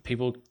is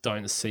people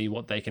don't see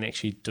what they can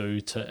actually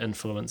do to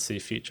influence their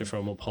future for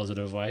a more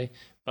positive way.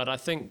 But I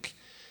think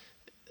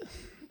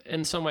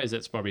in some ways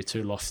that's probably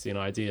too lofty an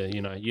idea.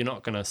 You're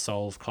not going to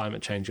solve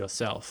climate change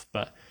yourself,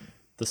 but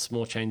the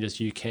small changes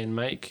you can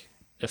make,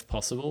 if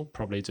possible,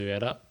 probably do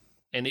add up.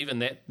 And even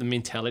that, the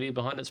mentality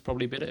behind it's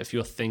probably better if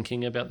you're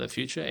thinking about the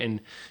future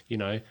and,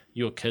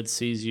 your kid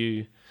sees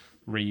you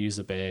reuse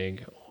a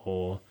bag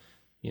or,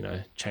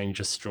 change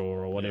a straw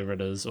or whatever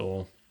it is,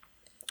 or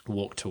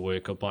walk to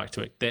work or bike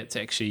to work. That's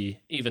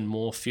actually even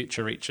more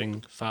future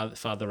reaching,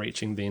 farther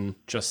reaching than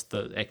just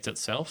the act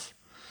itself.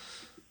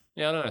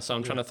 Yeah, I don't know. So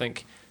I'm trying to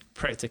think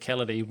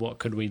practicality, what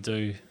could we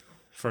do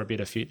for a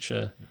better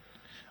future?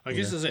 I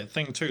guess there's that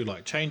thing too,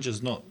 like change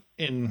is not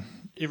in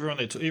everyone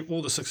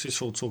all the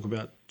successful talk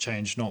about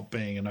change not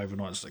being an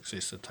overnight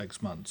success. It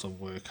takes months of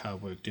work,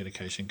 hard work,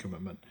 dedication,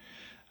 commitment.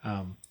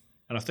 And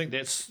I think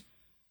that's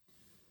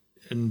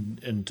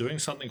in doing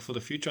something for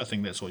the future, I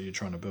think that's what you're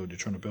trying to build. You're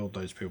trying to build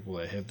those people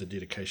that have the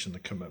dedication, the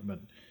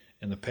commitment,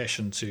 and the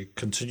passion to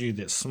continue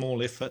that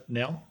small effort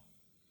now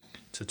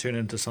to turn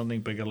into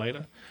something bigger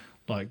later.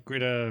 Like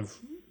Greta,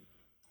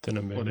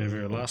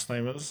 whatever her last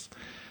name is,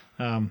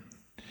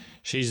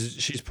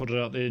 she's put it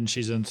out there, and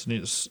she's an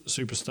internet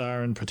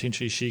superstar, and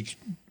potentially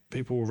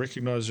people will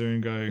recognise her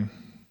and go,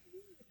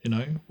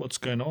 what's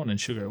going on? And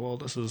she'll go, well,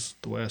 this is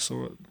the way I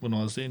saw it when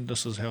I was then.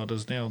 This is how it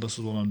is now. This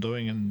is what I'm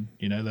doing. And,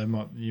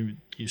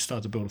 you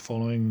start to build a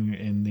following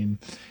and then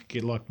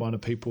get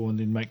like-minded people and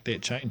then make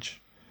that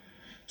change.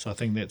 So I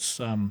think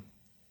that's, I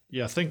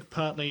think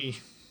partly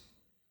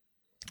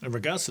in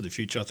regards to the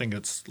future, I think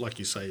it's like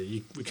you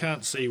say, we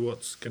can't see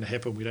what's going to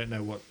happen. We don't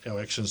know what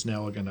our actions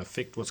now are going to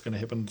affect what's going to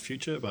happen in the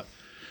future. But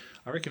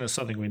I reckon it's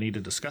something we need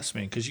to discuss,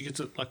 man, because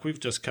we've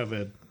just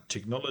covered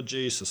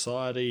technology,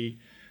 society,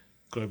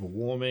 global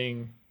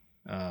warming,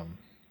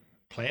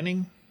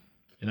 planning,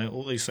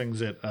 all these things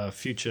that are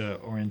future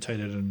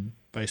orientated and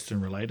based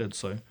and related.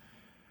 So,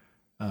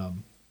 I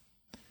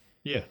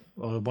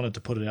wanted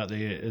to put it out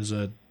there as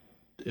a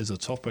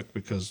topic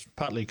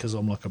partly because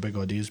I'm like a big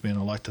ideas man.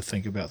 I like to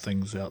think about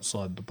things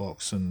outside the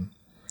box, and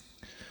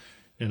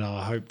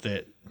I hope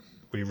that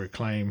we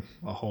reclaim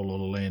a whole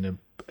lot of land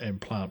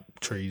and plant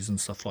trees and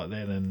stuff like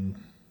that, and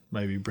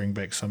maybe bring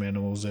back some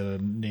animals that are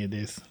near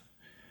death.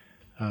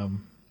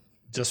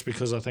 Just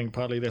because I think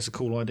partly that's a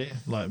cool idea.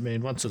 Like,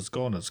 man, once it's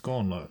gone, it's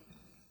gone. Like,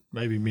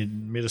 maybe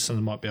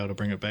medicine might be able to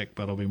bring it back,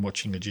 but I've been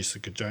watching a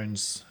Jessica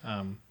Jones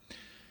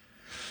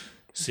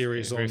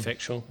series very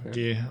factual.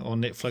 Yeah,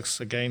 on Netflix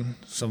again.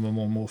 Some of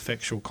the more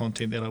factual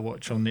content that I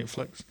watch on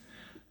Netflix.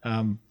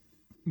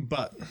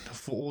 But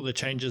for all the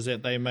changes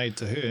that they made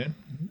to her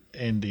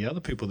and the other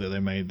people that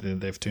they made,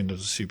 they've turned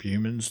into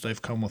superhumans,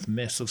 they've come with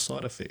massive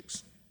side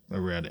effects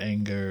around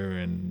anger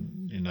and,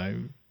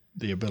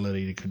 the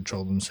ability to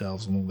control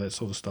themselves and all that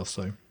sort of stuff.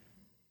 So,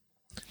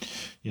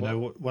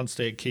 once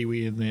that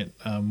Kiwi and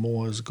that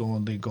Moa is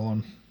gone, they're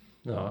gone.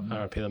 No,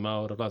 RIP the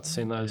Moa, I'd love to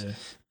see those.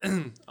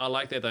 Yeah. I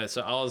like that though.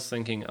 So I was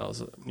thinking,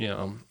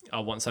 I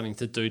want something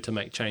to do to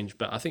make change,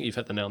 but I think you've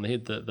hit the nail on the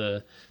head that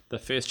the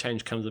first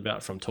change comes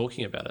about from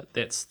talking about it.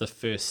 That's the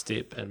first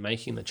step in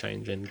making the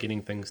change and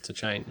getting things to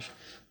change.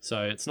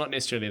 So it's not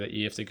necessarily that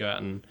you have to go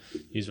out and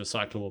use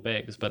recyclable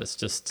bags, but it's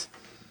just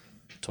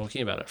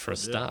talking about it for a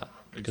start.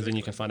 Because then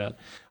you can find out.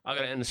 I've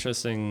got an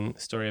interesting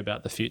story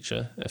about the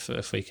future,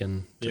 if we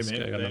can just go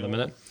another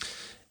minute.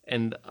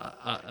 And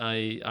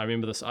I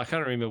remember this. I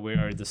can't remember where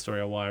I read the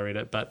story or why I read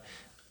it, but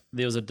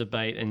there was a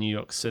debate in New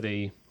York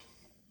City,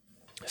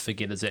 I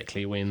forget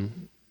exactly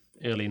when,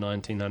 early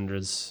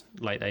 1900s,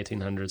 late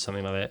 1800s,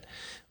 something like that,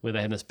 where they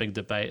had this big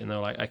debate, and they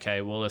were like,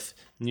 okay, well, if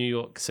New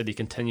York City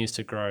continues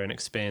to grow and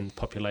expand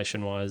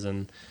population-wise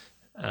and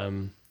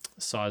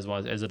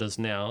size-wise as it is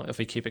now, if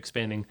we keep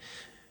expanding,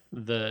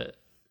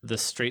 the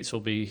streets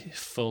will be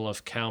full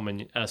of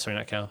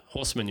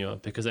horse manure,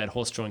 because they had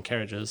horse-drawn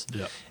carriages.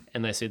 Yeah.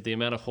 And they said the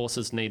amount of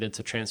horses needed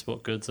to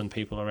transport goods and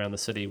people around the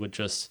city would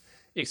just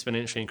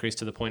exponentially increase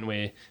to the point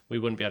where we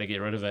wouldn't be able to get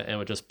rid of it, and it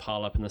would just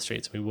pile up in the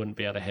streets. We wouldn't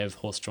be able to have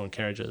horse-drawn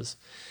carriages.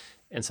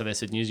 And so they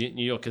said New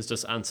York is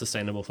just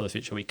unsustainable for the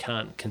future. We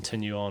can't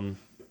continue on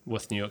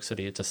with New York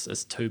City.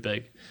 It's too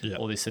big,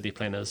 all these city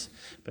planners.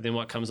 But then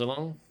what comes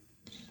along?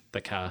 The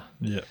car.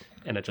 Yeah.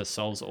 And it just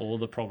solves all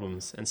the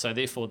problems. And so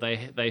therefore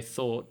they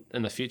thought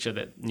in the future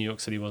that New York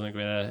City wasn't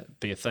going to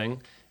be a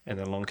thing, and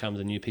then along comes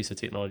a new piece of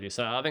technology.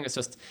 So I think it's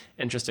just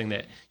interesting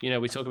that,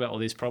 we talk about all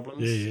these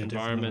problems, environment,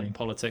 definitely.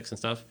 Politics and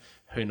stuff.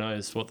 Who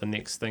knows what the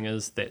next thing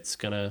is that's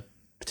going to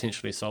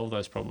potentially solve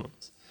those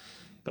problems.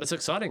 But it's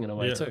exciting in a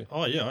way too.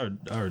 Oh, yeah,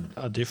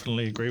 I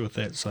definitely agree with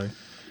that. So,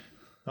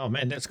 oh,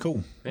 man, that's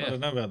cool. Yeah. I don't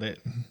know about that.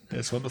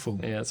 That's wonderful.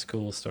 Yeah, it's a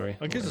cool story.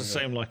 I guess it's the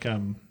same like,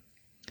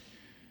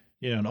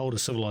 in older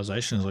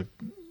civilizations, like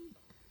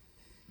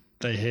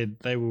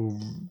they were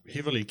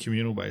heavily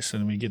communal based,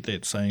 and we get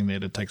that saying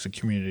that it takes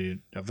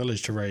a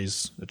village to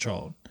raise a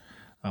child,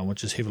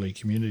 which is heavily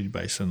community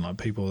based, and like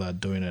people are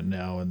doing it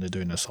now, and they're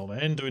doing this whole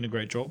and doing a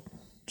great job.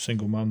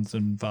 Single mums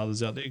and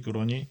fathers out there, good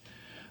on you.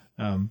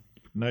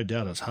 No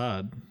doubt it's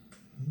hard,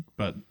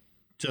 but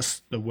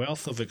just the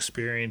wealth of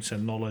experience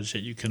and knowledge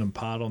that you can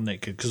impart on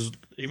that kid, because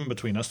even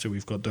between us two,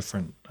 we've got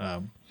different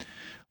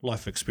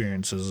life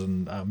experiences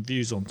and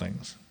views on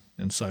things.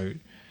 And so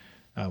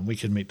we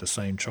can meet the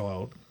same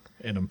child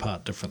and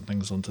impart different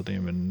things onto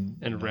them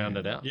and round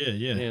it out.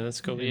 Yeah,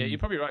 that's cool. Yeah, you're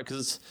probably right,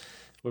 because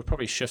we've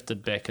probably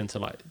shifted back into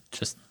like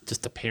just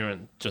a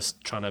parent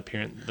just trying to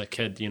parent the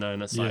kid,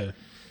 and it's like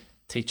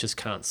teachers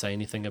can't say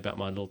anything about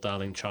my little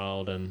darling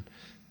child, and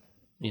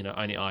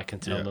only I can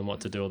tell them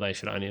what to do, or they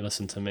should only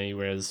listen to me.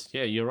 Whereas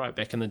you're right,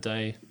 back in the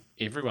day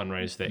everyone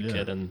raised that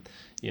kid, and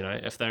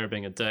if they were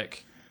being a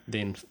dick,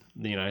 then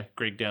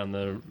Greg down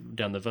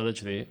the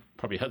village there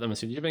probably hit them and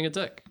said, you're being a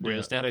dick.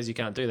 Whereas nowadays you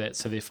can't do that,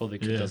 so therefore the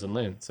kid doesn't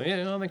learn. So I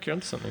think you're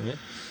onto something there.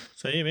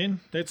 So man,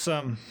 that's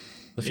the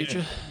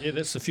future. Yeah,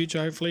 that's the future.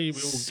 Hopefully we'll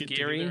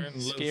scary, get together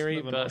and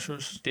scary, live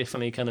but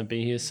definitely gonna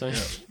be here soon.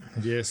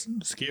 Yes,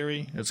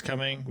 scary. It's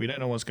coming. We don't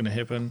know what's going to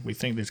happen. We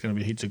think there's going to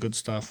be heaps of good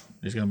stuff.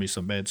 There's going to be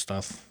some bad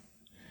stuff.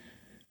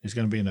 There's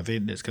going to be an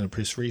event that's going to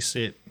press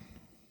reset.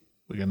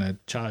 We're going to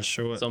charge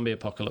through it. Zombie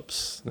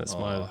apocalypse. That's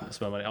my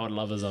money. I would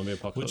love a zombie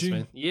apocalypse,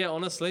 man. Yeah,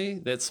 honestly,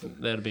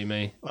 that'd be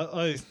me.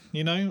 I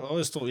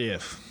always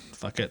thought,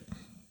 fuck it.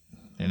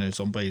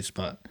 Zombies,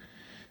 but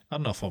I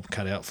don't know if I'm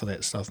cut out for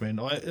that stuff, man.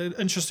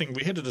 Interesting,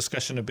 we had a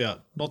discussion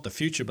about not the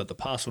future, but the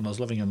past when I was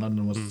living in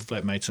London with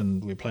flatmates,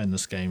 and we were playing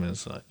this game, and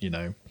it's like,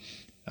 and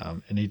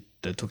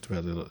they talked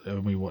about it,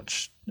 and we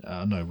watched,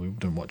 no, we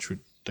didn't watch it.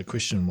 The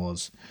question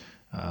was,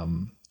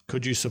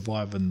 could you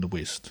survive in the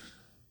West?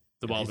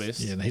 The Wild West.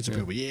 Yeah, and heaps of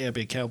people, be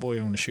a cowboy,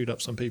 I'm going to shoot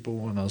up some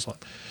people. And I was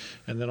like,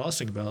 and then I was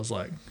thinking about it, I was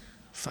like,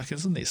 fuck,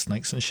 isn't there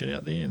snakes and shit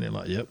out there? And they're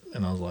like, yep.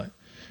 And I was like,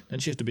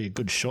 don't you have to be a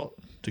good shot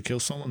to kill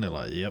someone? They're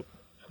like, yep.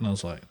 And I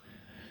was like,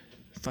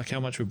 fuck,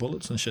 how much were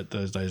bullets and shit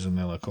those days? And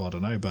they're like, I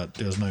don't know, but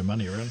there was no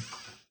money around.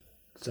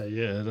 So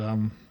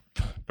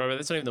Bro, but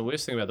that's not even the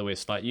worst thing about the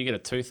West. Like, you get a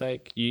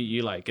toothache,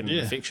 you like get an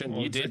infection,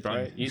 well, you did, bro.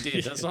 exactly. You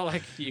did. It's not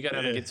like you go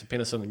down and get some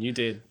penicillin. You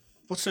did.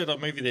 What's that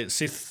movie that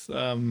Seth,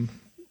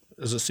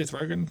 is it Seth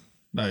Rogen?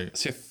 No.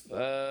 Seth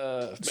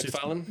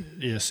MacFarlane?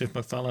 Yeah, Seth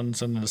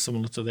MacFarlane's in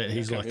similar to that.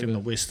 He's like in the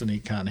West and he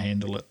can't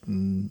handle it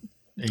and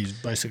he's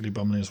basically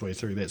bumming his way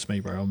through. That's me,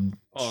 bro. I'm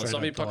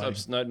zombie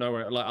apocalypse, no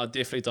worry. Like, I'll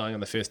definitely die in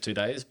the first 2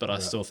 days, but I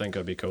still think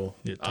it'd be cool.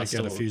 Yeah, take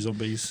out a few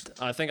zombies.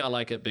 I think I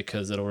like it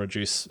because it'll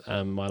reduce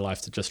my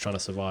life to just trying to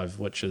survive,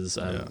 which is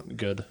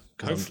good.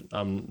 Because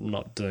I'm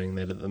not doing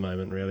that at the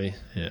moment, really.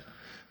 Yeah.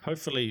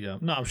 Hopefully,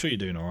 no, I'm sure you're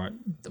doing all right.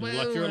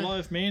 Like, you're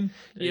alive, man.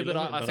 Yeah, but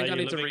I think I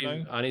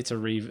need to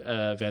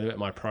reevaluate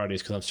my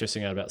priorities because I'm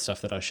stressing out about stuff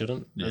that I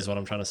shouldn't. Is what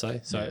I'm trying to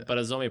say. So, but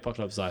a zombie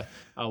apocalypse, like,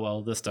 oh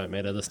well, this don't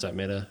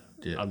matter.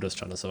 Yeah. I'm just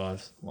trying to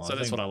survive. Well, so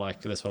that's what I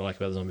like. That's what I like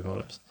about the zombie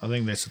apocalypse. I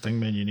think that's the thing,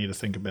 man. You need to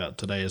think about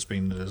today as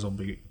being the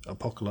zombie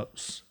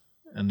apocalypse,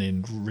 and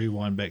then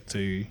rewind back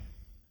to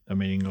the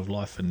meaning of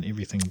life, and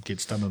everything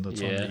gets done in the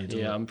time that you do.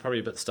 Yeah, I'm probably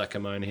a bit stuck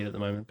in my own head at the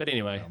moment. But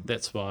anyway,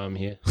 that's why I'm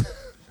here.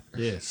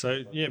 Yeah,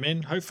 so, yeah,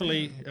 man,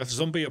 hopefully, if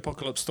zombie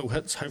apocalypse still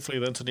hits, hopefully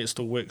the internet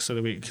still works so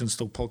that we can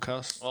still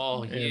podcast.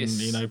 Oh,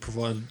 yes. And,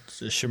 provide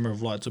a shimmer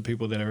of light to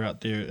people that are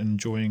out there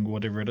enjoying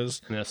whatever it is.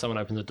 And if someone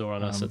opens the door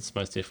on us, it's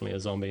most definitely a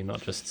zombie,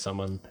 not just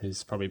someone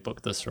who's probably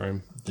booked this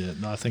room. Yeah,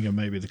 no, I think it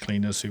may be the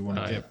cleaners who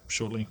want to gap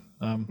shortly.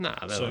 That's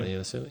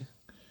not silly.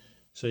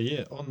 So,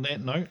 yeah, on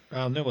that note,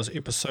 that was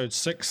episode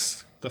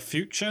 6, The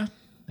Future.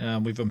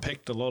 We've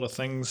unpacked a lot of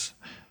things.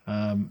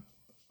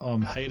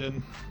 I'm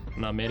Hayden.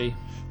 And I'm Maddie.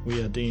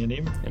 We are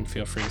D&M. And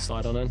feel free to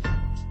slide on in.